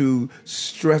 How to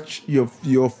stretch your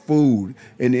food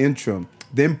in the interim.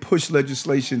 Then push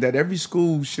legislation that every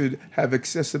school should have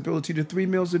accessibility to 3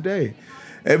 meals a day.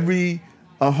 Every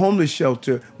homeless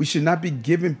shelter, we should not be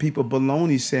giving people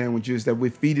bologna sandwiches that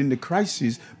we're feeding the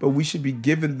crises, but we should be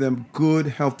giving them good,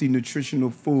 healthy,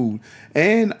 nutritional food.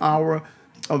 And our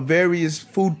various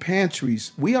food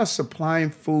pantries, we are supplying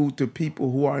food to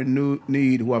people who are in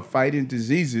need, who are fighting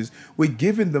diseases. We're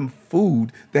giving them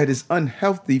food that is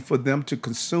unhealthy for them to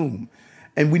consume.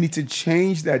 And we need to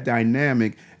change that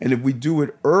dynamic. And if we do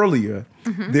it earlier,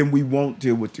 then we won't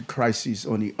deal with the crises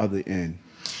on the other end.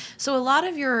 So a lot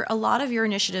of your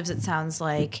initiatives, it sounds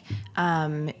like,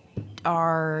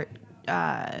 are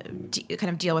kind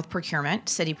of deal with procurement,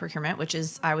 city procurement, which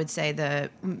is, I would say,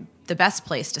 the best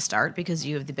place to start because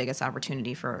you have the biggest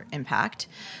opportunity for impact.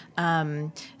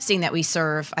 Seeing that we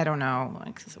serve, I don't know,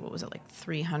 what was it, like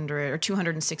 300 or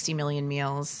 260 million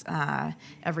meals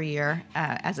every year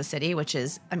as a city, which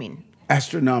is, I mean,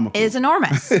 astronomical. Is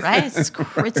enormous, right?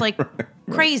 It's like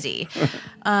crazy.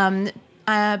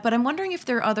 But I'm wondering if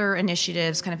there are other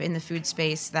initiatives kind of in the food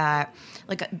space that,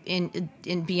 like in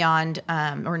beyond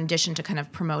or in addition to kind of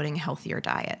promoting healthier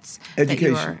diets that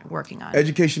you are working on.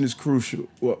 Education is crucial.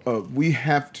 We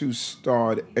have to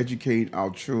start educating our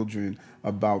children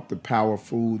about the power of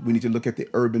food. We need to look at the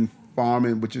urban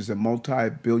farming, which is a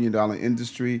multi-billion-dollar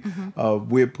industry.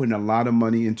 We're putting a lot of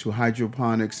money into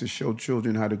hydroponics to show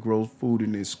children how to grow food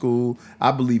in their school.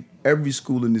 I believe every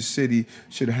school in the city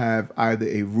should have either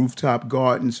a rooftop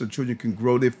garden so children can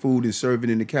grow their food and serve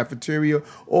it in the cafeteria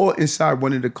or inside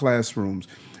one of the classrooms.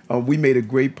 We made a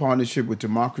great partnership with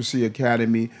Democracy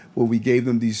Academy where we gave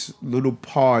them these little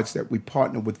pods that we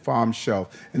partnered with Farm Shelf.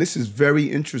 And this is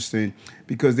very interesting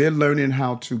because they're learning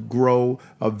how to grow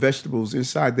vegetables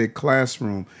inside their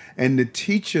classroom. And the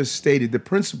teacher stated, the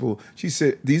principal, she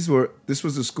said, this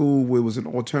was a school where it was an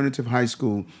alternative high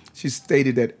school. She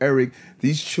stated that, Eric,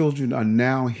 these children are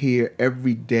now here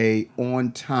every day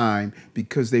on time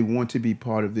because they want to be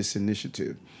part of this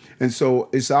initiative. And so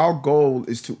it's our goal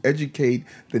is to educate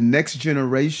the next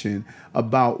generation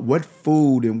about what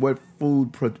food and what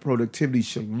food productivity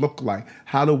should look like.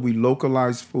 How do we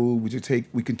localize food?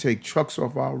 We can take trucks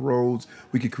off our roads.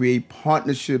 We can create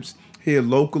partnerships here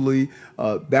locally.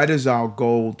 That is our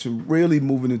goal, to really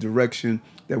move in a direction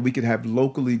that we could have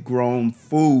locally grown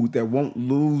food that won't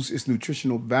lose its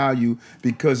nutritional value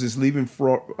because it's leaving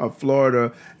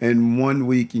Florida in 1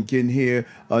 week and getting here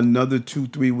another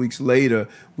 2-3 weeks later.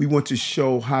 We want to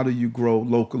show how do you grow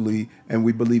locally, and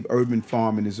we believe urban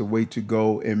farming is a way to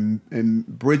go, and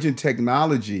bridging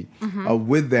technology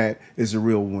with that is a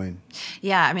real win.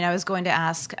 Yeah, I mean, I was going to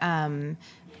ask...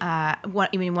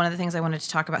 one of the things I wanted to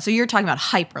talk about, so you're talking about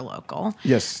hyperlocal.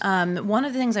 Yes. One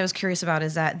of the things I was curious about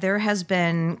is that there has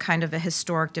been kind of a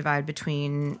historic divide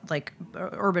between like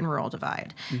urban-rural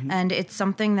divide. And it's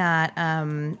something that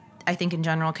I think in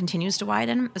general continues to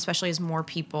widen, especially as more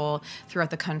people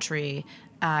throughout the country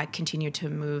continue to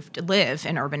live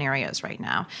in urban areas right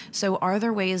now. So are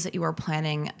there ways that you are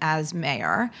planning as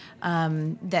mayor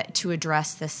that to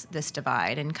address this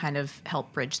divide and kind of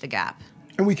help bridge the gap?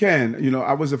 And we can. You know,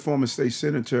 I was a former state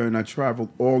senator, and I traveled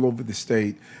all over the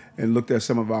state and looked at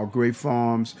some of our great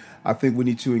farms. I think we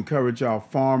need to encourage our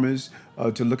farmers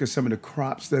to look at some of the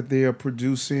crops that they are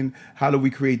producing. How do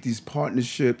we create these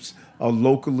partnerships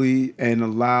locally and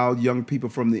allow young people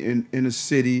from the inner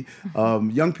city,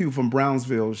 young people from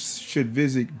Brownsville should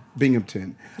visit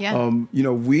Binghamton. Yeah.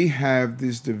 We have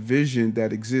this division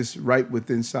that exists right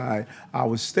within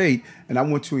our state, and I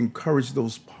want to encourage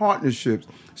those partnerships.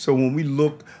 So when we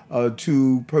look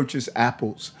to purchase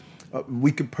apples,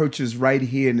 we could purchase right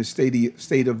here in the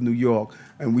state of New York,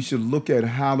 and we should look at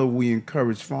how do we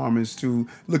encourage farmers to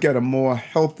look at a more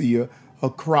healthier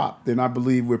crop than I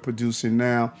believe we're producing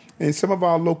now in some of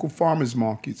our local farmers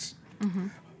markets.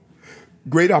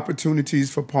 great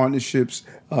opportunities for partnerships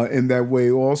in that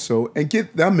way also, and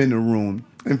get them in the room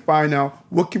and find out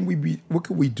what can we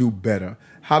do better?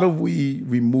 How do we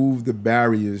remove the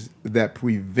barriers that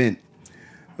prevent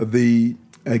the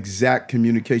exact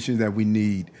communications that we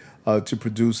need to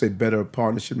produce a better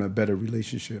partnership and a better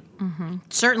relationship? Mm-hmm.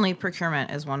 Certainly,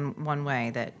 procurement is one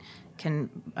way that can,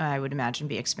 I would imagine,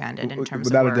 be expanded in terms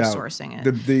Without of a doubt. sourcing it.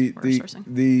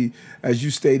 The as you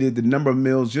stated, the number of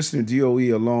meals just in the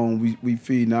DOE alone, we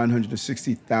feed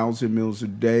 960,000 meals a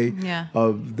day. Yeah.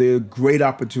 There are great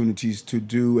opportunities to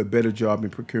do a better job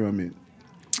in procurement.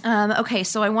 Okay,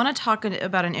 so I want to talk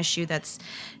about an issue that's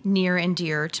near and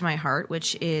dear to my heart,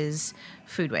 which is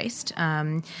food waste.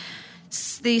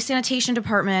 The sanitation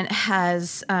department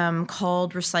has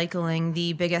called recycling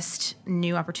the biggest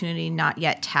new opportunity not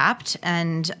yet tapped.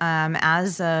 And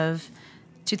as of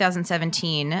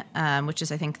 2017, which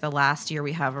is, I think, the last year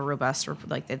we have a robust,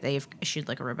 they've issued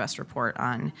a robust report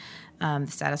on the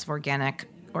status of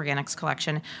organics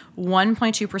collection,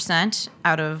 1.2%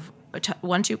 out of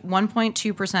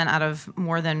 1.2% out of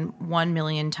more than 1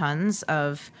 million tons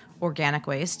of organic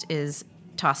waste is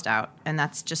tossed out. And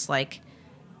that's just we're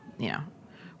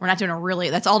not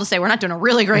doing that's all to say we're not doing a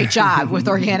really great job with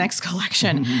organics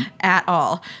collection at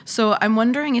all. So I'm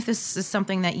wondering if this is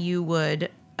something that you would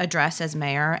address as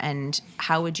mayor, and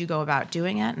how would you go about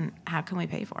doing it, and how can we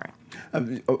pay for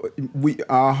it?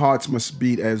 Our hearts must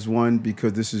beat as one,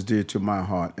 because this is dear to my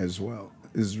heart as well.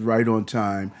 It's right on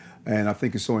time. And I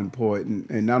think it's so important.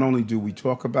 And not only do we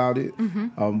talk about it,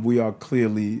 we are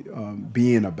clearly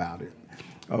being about it.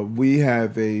 We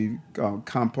have a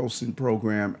composting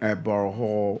program at Borough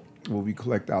Hall where we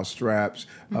collect our straps.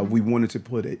 We wanted to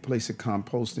place a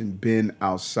composting bin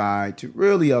outside to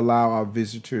really allow our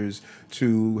visitors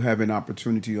to have an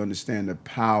opportunity to understand the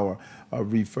power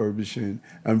of refurbishing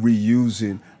and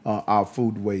reusing our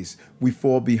food waste. We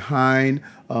fall behind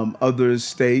other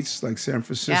states like San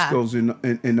Francisco's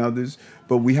and others,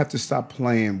 but we have to stop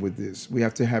playing with this. We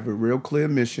have to have a real clear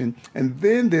mission. And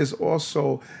then there's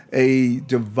also a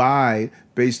divide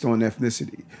based on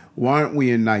ethnicity. Why aren't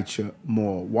we in NYCHA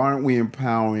more? Why aren't we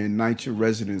empowering NYCHA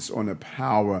residents on the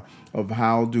power of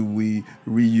how do we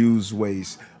reuse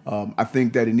waste? I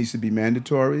think that it needs to be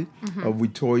mandatory. We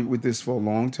toyed with this for a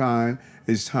long time.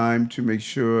 It's time to make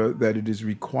sure that it is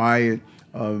required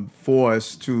for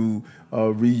us to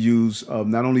reuse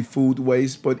not only food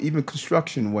waste, but even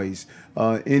construction waste.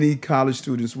 Any college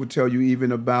students would tell you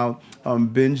even about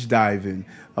bin diving,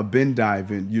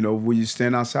 where you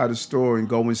stand outside the store and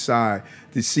go inside.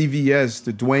 The CVS,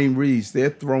 the Dwayne Reed's, they're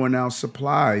throwing out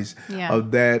supplies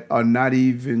that are not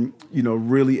even,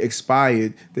 really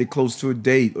expired. They're close to a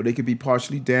date, or they could be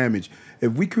partially damaged.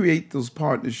 If we create those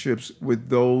partnerships with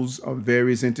those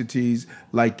various entities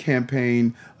like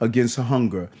Campaign Against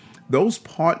Hunger, those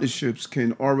partnerships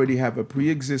can already have a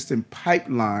pre-existing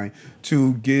pipeline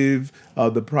to give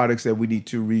the products that we need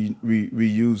to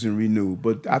reuse and renew.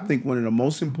 But I think one of the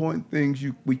most important things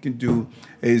we can do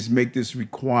is make this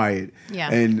required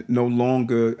and no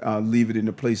longer leave it in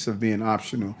the place of being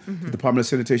optional. The Department of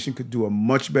Sanitation could do a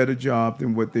much better job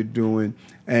than what they're doing.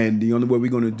 And the only way we're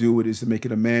going to do it is to make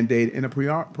it a mandate and a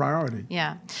priority.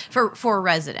 Yeah, for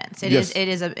residents, it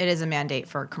is a mandate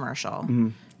for commercial.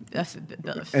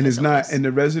 And it's not, and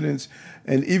the residents,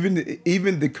 and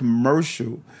even the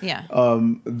commercial,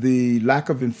 the lack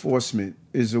of enforcement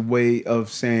is a way of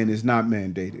saying it's not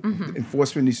mandated.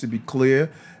 Enforcement needs to be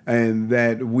clear, and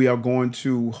that we are going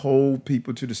to hold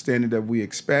people to the standard that we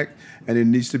expect, and it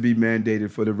needs to be mandated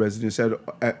for the residents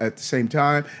at the same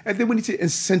time. And then we need to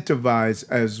incentivize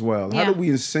as well. How do we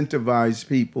incentivize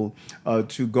people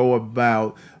to go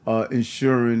about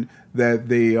ensuring that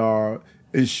they are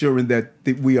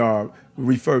we are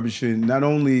refurbishing not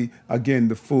only, again,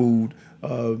 the food,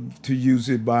 to use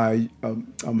it by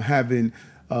having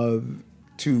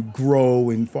to grow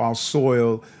and for our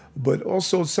soil, but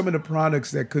also some of the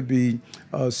products that could be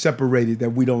separated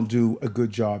that we don't do a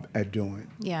good job at doing.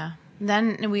 Yeah.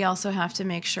 Then we also have to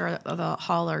make sure that the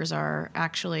haulers are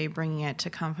actually bringing it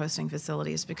to composting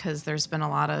facilities, because there's been a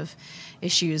lot of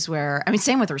issues where,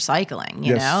 same with recycling,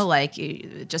 you know, like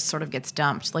it just sort of gets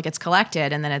dumped. Like it's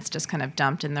collected and then it's just kind of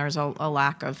dumped, and there's a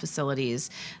lack of facilities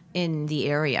in the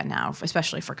area now,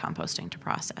 especially for composting to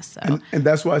process. So. And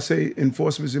that's why I say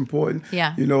enforcement is important.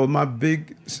 Yeah. My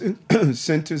big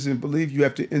sentence and belief, you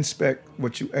have to inspect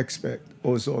what you expect,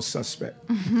 or it's all suspect.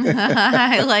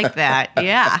 I like that.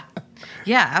 Yeah.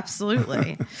 Yeah,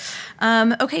 absolutely.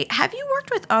 Okay, have you worked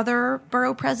with other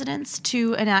borough presidents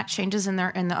to enact changes in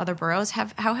the other boroughs?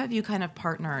 How have you kind of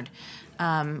partnered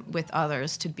with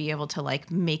others to be able to like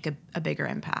make a bigger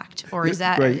impact, or is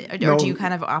that, Great. or do you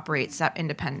kind of operate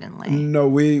independently? No,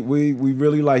 we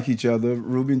really like each other.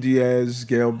 Ruben Diaz,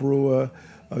 Gail Brewer,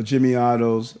 Jimmy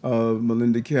Ottos,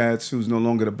 Melinda Katz, who's no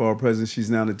longer the borough president. She's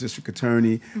now the district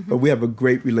attorney. But we have a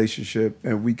great relationship,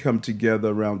 and we come together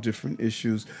around different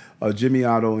issues. Jimmy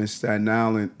Otto in Staten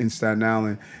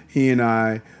Island, he and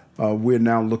I, we're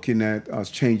now looking at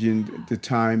changing the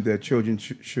time that children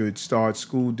should start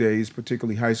school days,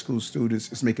 particularly high school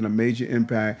students. It's making a major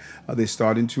impact. They're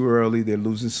starting too early. They're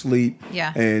losing sleep.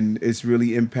 Yeah. And it's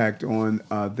really impact on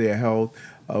their health.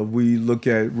 We look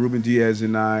at, Ruben Diaz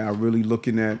and I are really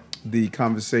looking at the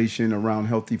conversation around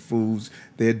healthy foods.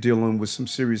 They're dealing with some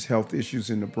serious health issues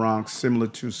in the Bronx, similar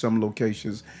to some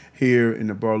locations here in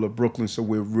the borough of Brooklyn. So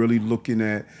we're really looking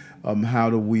at how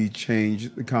do we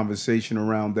change the conversation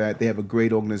around that. They have a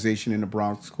great organization in the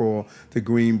Bronx called the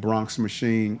Green Bronx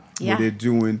Machine, where they're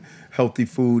doing healthy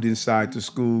food inside the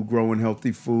school, growing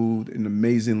healthy food, an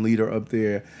amazing leader up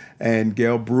there. And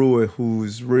Gail Brewer, who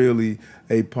is really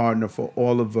a partner for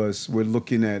all of us, we're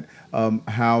looking at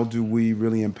how do we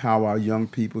really empower our young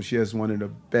people. She has one of the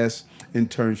best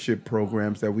internship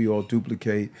programs that we all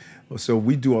duplicate. So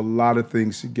we do a lot of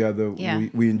things together. Yeah.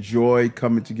 We enjoy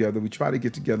coming together. We try to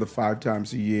get together 5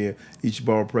 times a year. Each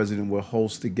borough president will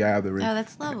host a gathering. Oh,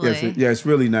 that's lovely. It's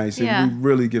really nice. Yeah. And we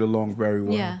really get along very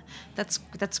well. Yeah,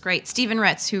 that's great. Stephen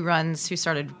Ritz, who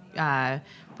started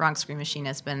Bronx Green Machine,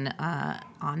 has been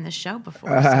on this show before.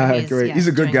 So Great. He's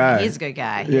a good guy. He's a good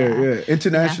guy. Yeah.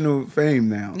 International fame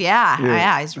now.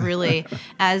 Yeah. He's really,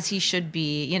 as he should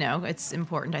be. You know, it's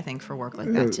important, I think, for work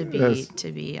like that to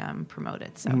be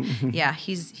promoted. So yeah,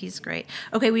 he's great.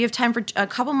 Okay, we have time for a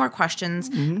couple more questions.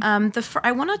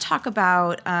 I want to talk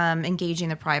about engaging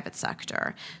the private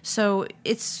sector. So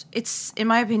it's in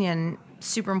my opinion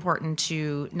super important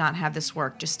to not have this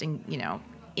work just in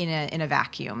a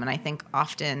vacuum. And I think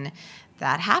often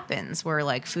that happens where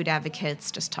like food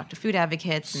advocates just talk to food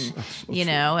advocates,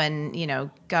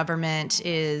 and government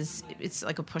it's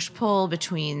like a push-pull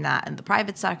between that and the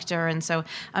private sector. And so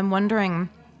I'm wondering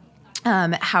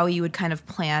how you would kind of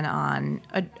plan on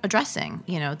addressing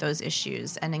those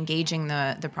issues and engaging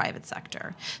the private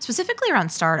sector, specifically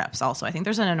around startups. Also, I think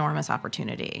there's an enormous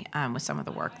opportunity with some of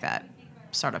the work that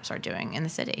startups are doing in the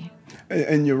city.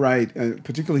 And you're right,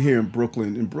 particularly here in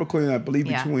Brooklyn. In Brooklyn, I believe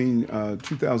between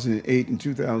 2008 and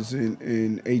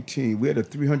 2018, we had a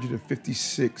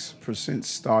 356%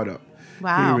 startup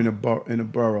here in a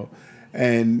borough.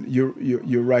 And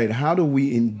you're right. How do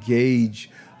we engage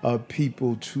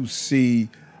people to see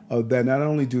that not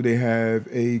only do they have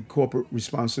a corporate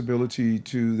responsibility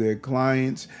to their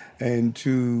clients and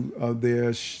to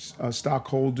their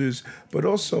stockholders, but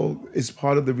also it's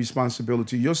part of the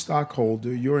responsibility. Your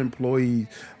stockholder, your employee,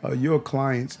 your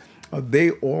clients,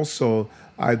 they also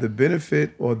either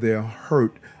benefit or they're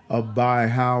hurt by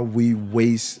how we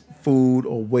waste food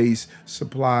or waste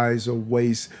supplies or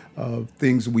waste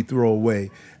things we throw away.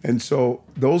 And so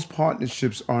those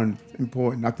partnerships are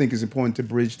important. I think it's important to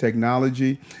bridge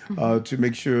technology, to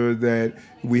make sure that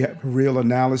we have real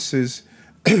analysis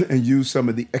and use some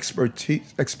of the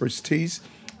expertise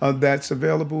that's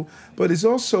available. But it's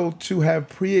also to have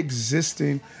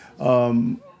pre-existing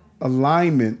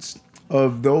alignments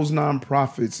of those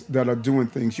nonprofits that are doing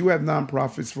things. You have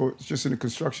nonprofits for just in the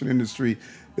construction industry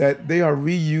that they are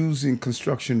reusing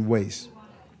construction waste.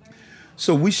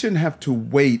 So we shouldn't have to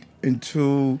wait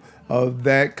until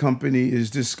that company is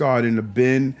discarded in a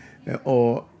bin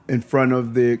or in front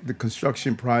of the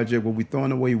construction project where we're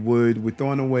throwing away wood, we're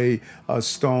throwing away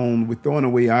stone, we're throwing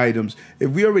away items.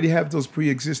 If we already have those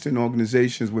pre-existing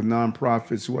organizations with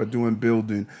nonprofits who are doing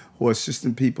building or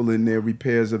assisting people in their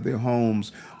repairs of their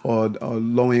homes or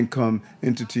low-income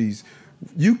entities,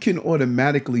 you can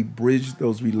automatically bridge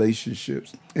those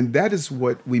relationships. And that is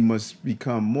what we must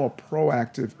become more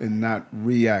proactive and not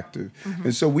reactive.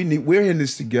 And so we're in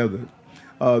this together.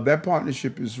 That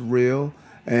partnership is real.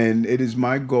 And it is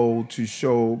my goal to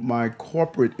show my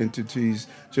corporate entities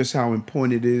just how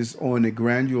important it is on a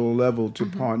granular level to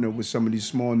partner with some of these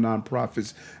small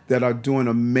nonprofits that are doing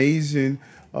amazing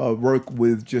work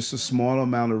with just a small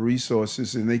amount of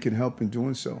resources, and they can help in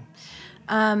doing so.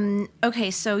 Okay,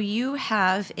 so you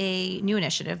have a new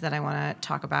initiative that I want to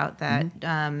talk about that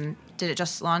did it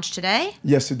just launch today?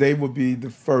 Yes, today will be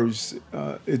the first.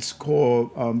 It's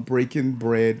called Breaking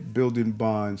Bread, Building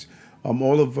Bonds.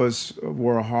 All of us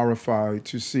were horrified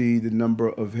to see the number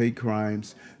of hate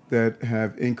crimes that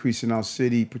have increased in our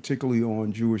city, particularly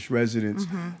on Jewish residents,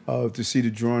 to see the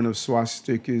drawing of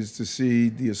swastikas, to see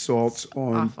the assaults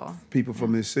on people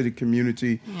from the city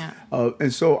community.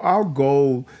 And so our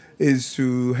goal is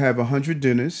to have 100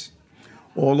 dinners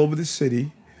all over the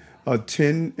city,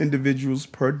 10 individuals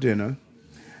per dinner,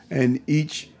 and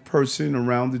each person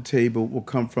around the table will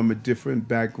come from a different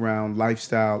background,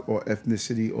 lifestyle, or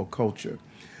ethnicity or culture.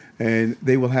 And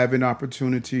they will have an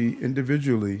opportunity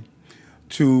individually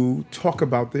to talk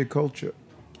about their culture.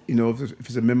 You know, if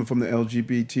it's a member from the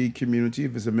LGBT community,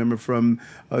 if it's a member from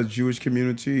a Jewish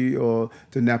community or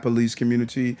the Nepalese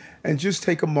community, and just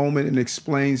take a moment and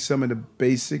explain some of the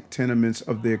basic tenements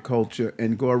of their culture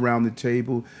and go around the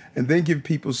table and then give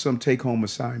people some take-home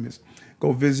assignments.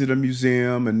 Go visit a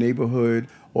museum, a neighborhood,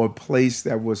 or a place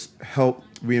that was help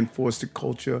reinforce the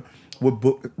culture.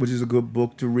 Which is a good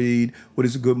book to read, what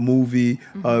is a good movie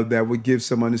that would give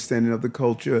some understanding of the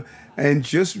culture, and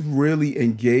just really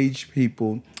engage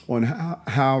people on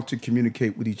how to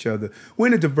communicate with each other. We're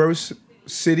in a diverse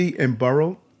city and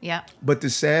borough, but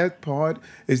the sad part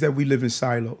is that we live in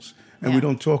silos, and we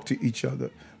don't talk to each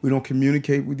other. We don't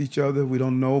communicate with each other. We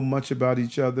don't know much about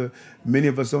each other. Many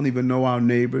of us don't even know our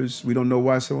neighbors. We don't know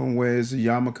why someone wears a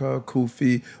yarmulke,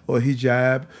 kufi, or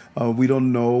hijab. We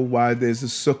don't know why there's a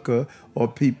sukkah or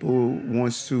people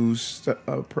wants to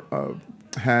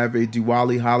have a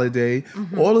Diwali holiday.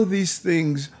 All of these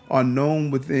things are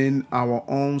known within our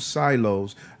own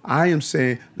silos. I am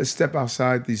saying, let's step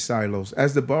outside these silos.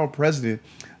 As the borough president,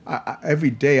 every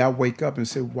day I wake up and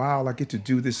say, wow, I get to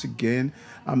do this again.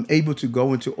 I'm able to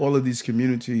go into all of these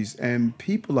communities, and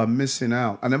people are missing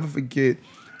out. I never forget,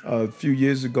 a few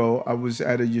years ago, I was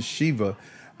at a yeshiva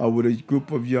with a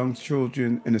group of young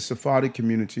children in the Sephardic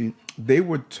community. They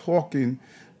were talking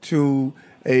to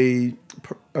a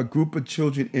group of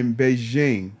children in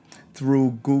Beijing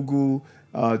through Google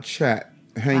Chat,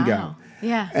 Hangout. Wow.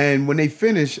 Yeah. And when they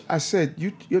finished, I said,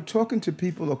 you're talking to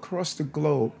people across the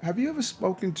globe. Have you ever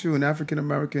spoken to an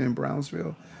African-American in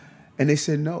Brownsville? And they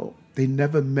said, no, they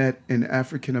never met an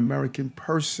African-American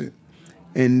person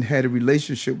and had a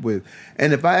relationship with.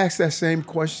 And if I asked that same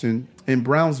question in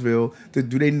Brownsville, do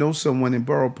they know someone in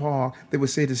Borough Park, they would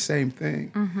say the same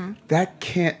thing. That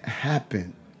can't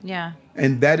happen. Yeah.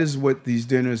 And that is what these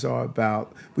dinners are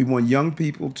about. We want young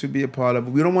people to be a part of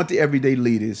it. We don't want the everyday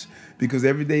leaders, because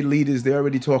everyday leaders, they're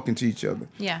already talking to each other.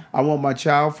 Yeah. I want my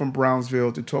child from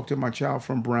Brownsville to talk to my child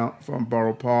from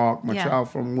Borough Park, my child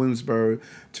from Williamsburg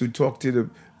to talk to the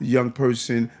young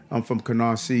person from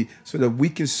Canarsie, so that we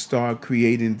can start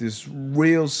creating this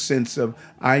real sense of,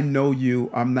 I know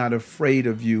you, I'm not afraid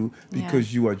of you,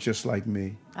 because you are just like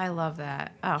me. I love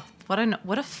that. Oh, what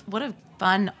a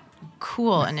fun,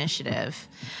 cool initiative.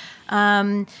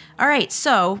 All right.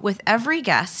 So with every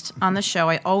guest on the show,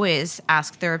 I always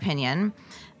ask their opinion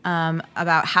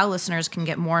about how listeners can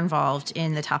get more involved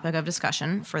in the topic of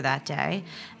discussion for that day.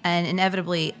 And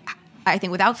inevitably, I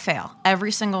think without fail,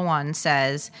 every single one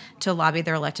says to lobby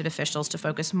their elected officials to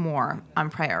focus more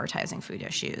on prioritizing food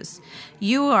issues.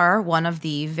 You are one of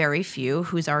the very few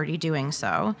who's already doing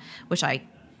so, which I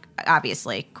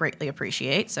obviously greatly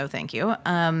appreciate. So thank you.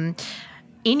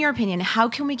 In your opinion, how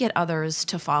can we get others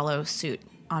to follow suit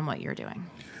on what you're doing?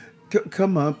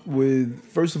 Come up with,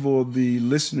 first of all, the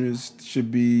listeners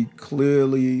should be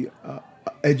clearly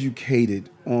educated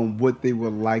on what they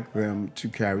would like them to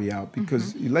carry out,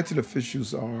 because elected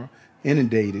officials are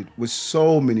inundated with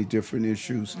so many different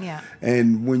issues. Yeah.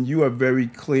 And when you are very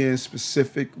clear and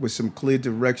specific with some clear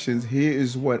directions, here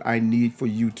is what I need for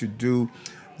you to do,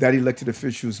 that elected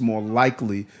official is more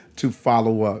likely to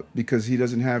follow up, because he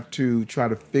doesn't have to try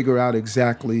to figure out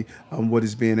exactly what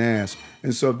is being asked.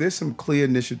 And so if there's some clear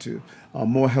initiative,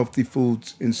 more healthy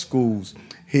foods in schools,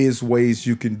 here's ways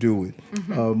you can do it.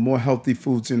 More healthy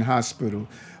foods in hospital,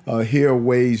 here are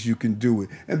ways you can do it.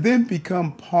 And then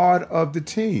become part of the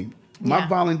team. My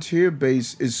volunteer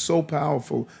base is so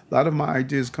powerful. A lot of my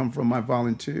ideas come from my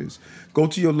volunteers. Go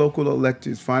to your local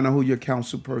electeds, find out who your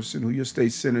council person, who your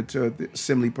state senator, the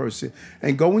assembly person,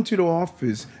 and go into the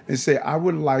office and say, I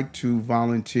would like to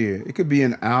volunteer. It could be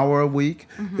an hour a week.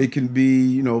 It can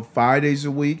be, 5 days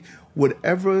a week.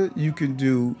 Whatever you can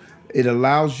do, it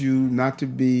allows you not to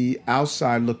be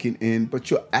outside looking in, but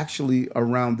you're actually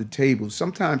around the table.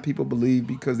 Sometimes people believe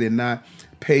because they're not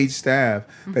paid staff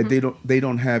that they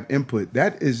don't have input.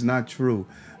 That is not true.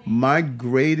 My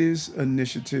greatest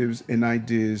initiatives and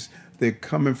ideas, they're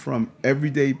coming from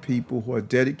everyday people who are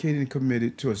dedicated and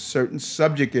committed to a certain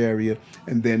subject area,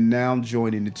 and they're now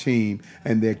joining the team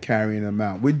and they're carrying them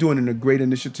out. We're doing a great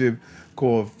initiative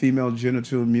called Female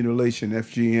Genital Mutilation,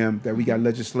 FGM, that we got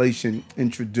legislation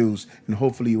introduced, and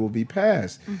hopefully it will be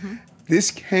passed. This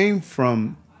came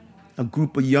from a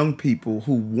group of young people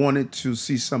who wanted to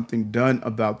see something done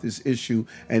about this issue,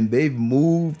 and they've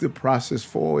moved the process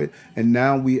forward. And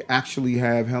now we actually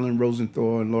have Helen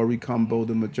Rosenthal and Laurie Cumbo,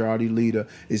 the majority leader,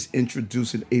 is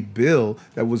introducing a bill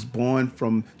that was born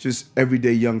from just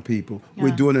everyday young people. Yeah.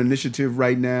 We're doing an initiative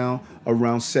right now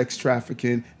around sex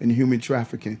trafficking and human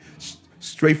trafficking.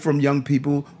 Straight from young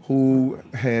people who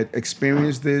had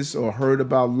experienced this or heard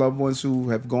about loved ones who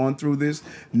have gone through this.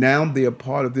 Now they are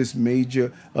part of this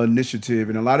major initiative.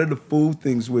 And a lot of the food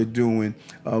things we're doing,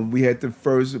 we had the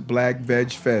first Black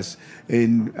Veg Fest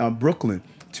in Brooklyn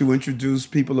to introduce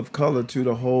people of color to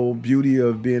the whole beauty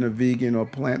of being a vegan or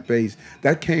plant-based.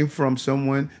 That came from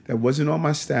someone that wasn't on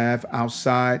my staff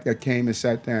outside that came and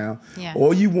sat down. Yeah.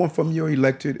 All you want from your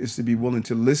elected is to be willing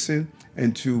to listen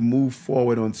and to move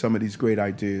forward on some of these great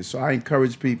ideas. So I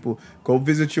encourage people, go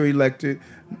visit your elected,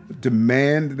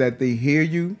 demand that they hear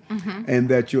you, and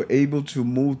that you're able to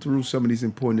move through some of these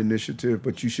important initiatives,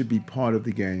 but you should be part of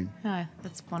the game. Yeah,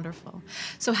 that's wonderful.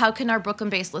 So how can our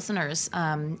Brooklyn-based listeners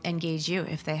engage you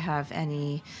if they have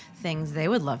any things they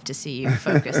would love to see you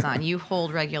focus on? You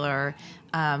hold regular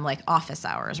like office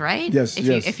hours, right? Yes,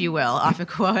 if you will,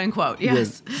 quote unquote.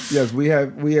 Yes. Yes. We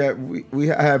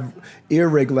have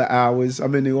irregular hours.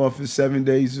 I'm in the office 7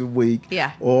 days a week.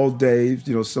 Yeah. All day.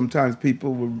 You know, sometimes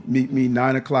people will meet me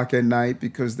 9 o'clock at night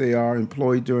because they are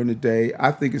employed during the day.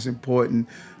 I think it's important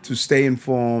to stay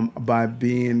informed by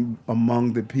being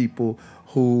among the people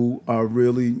who are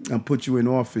really put you in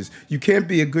office. You can't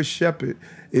be a good shepherd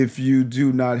if you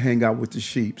do not hang out with the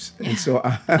sheeps. And so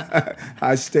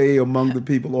I stay among the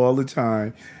people all the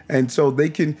time. And so they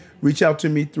can reach out to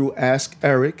me through Ask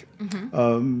Eric.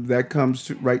 That comes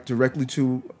right directly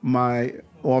to my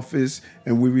office,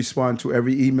 and we respond to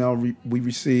every email we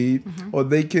receive. Or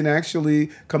they can actually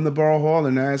come to Borough Hall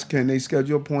and ask, can they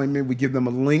schedule an appointment? We give them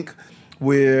a link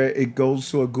where it goes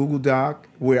to a Google Doc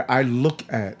where I look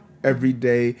at every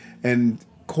day and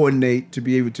coordinate to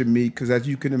be able to meet, because as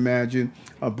you can imagine,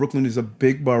 Brooklyn is a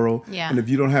big borough, and if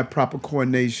you don't have proper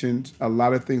coordination, a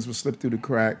lot of things will slip through the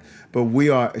crack. But we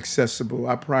are accessible.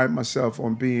 I pride myself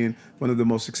on being one of the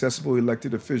most accessible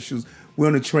elected officials. We're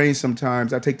on the train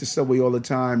sometimes. I take the subway all the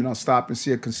time, and I'll stop and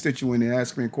see a constituent and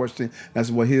ask me a question. I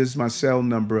say, well, here's my cell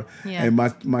number. And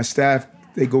my staff,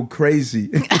 they go crazy.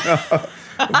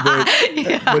 But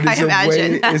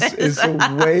it's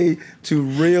a way to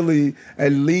really,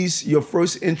 at least your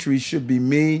first entry should be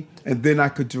me, and then I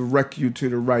could direct you to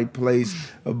the right place.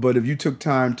 But if you took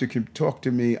time to talk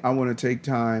to me, I want to take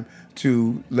time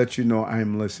to let you know I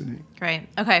am listening. Great.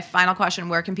 Okay, final question.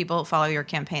 Where can people follow your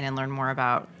campaign and learn more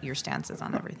about your stances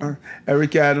on everything?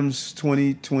 Eric Adams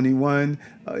 2021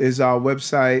 is our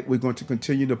website. We're going to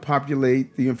continue to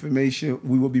populate the information.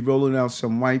 We will be rolling out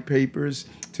some white papers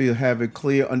to have a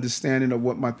clear understanding of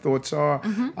what my thoughts are.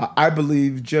 I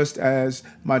believe just as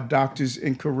my doctors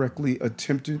incorrectly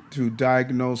attempted to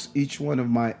diagnose each one of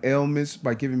my ailments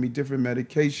by giving me different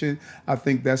medication, I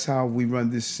think that's how we run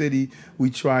this city. We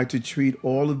try to treat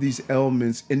all of these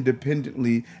ailments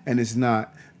independently, and it's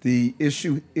not. The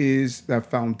issue is that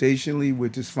foundationally we're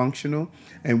dysfunctional,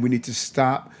 and we need to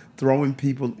stop throwing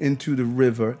people into the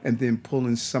river and then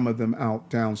pulling some of them out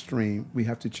downstream. We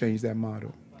have to change that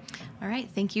model. All right.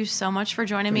 Thank you so much for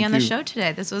joining me on the show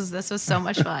today. This was so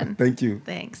much fun. Thank you.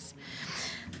 Thanks.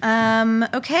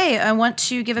 Okay, I want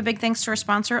to give a big thanks to our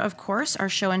sponsor, of course. Our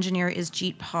show engineer is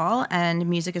Jeet Paul, and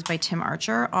music is by Tim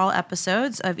Archer. All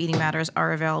episodes of Eating Matters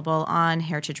are available on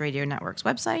Heritage Radio Network's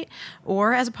website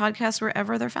or as a podcast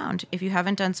wherever they're found. If you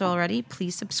haven't done so already,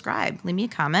 please subscribe, leave me a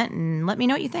comment, and let me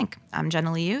know what you think. I'm Jenna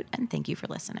Liut, and thank you for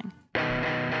listening.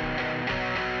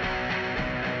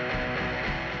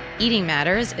 Eating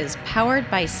Matters is powered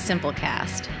by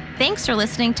Simplecast. Thanks for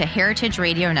listening to Heritage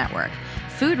Radio Network,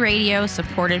 food radio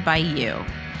supported by you.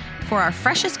 For our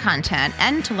freshest content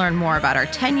and to learn more about our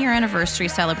 10-year anniversary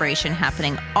celebration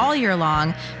happening all year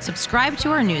long, subscribe to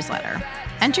our newsletter.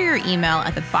 Enter your email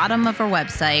at the bottom of our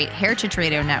website,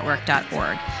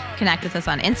 heritageradionetwork.org. Connect with us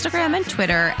on Instagram and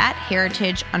Twitter at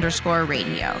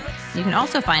heritage_radio. You can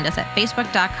also find us at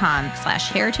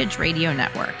facebook.com/Heritage Radio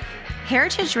Network.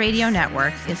 Heritage Radio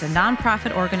Network is a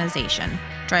nonprofit organization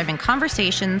driving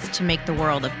conversations to make the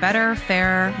world a better,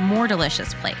 fairer, more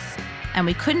delicious place. And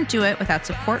we couldn't do it without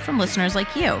support from listeners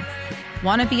like you.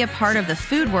 Want to be a part of the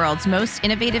food world's most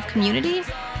innovative community?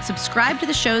 Subscribe to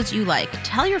the shows you like,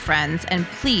 tell your friends, and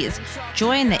please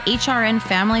join the HRN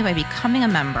family by becoming a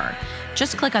member.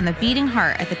 Just click on the beating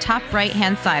heart at the top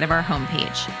right-hand side of our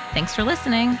homepage. Thanks for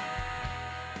listening.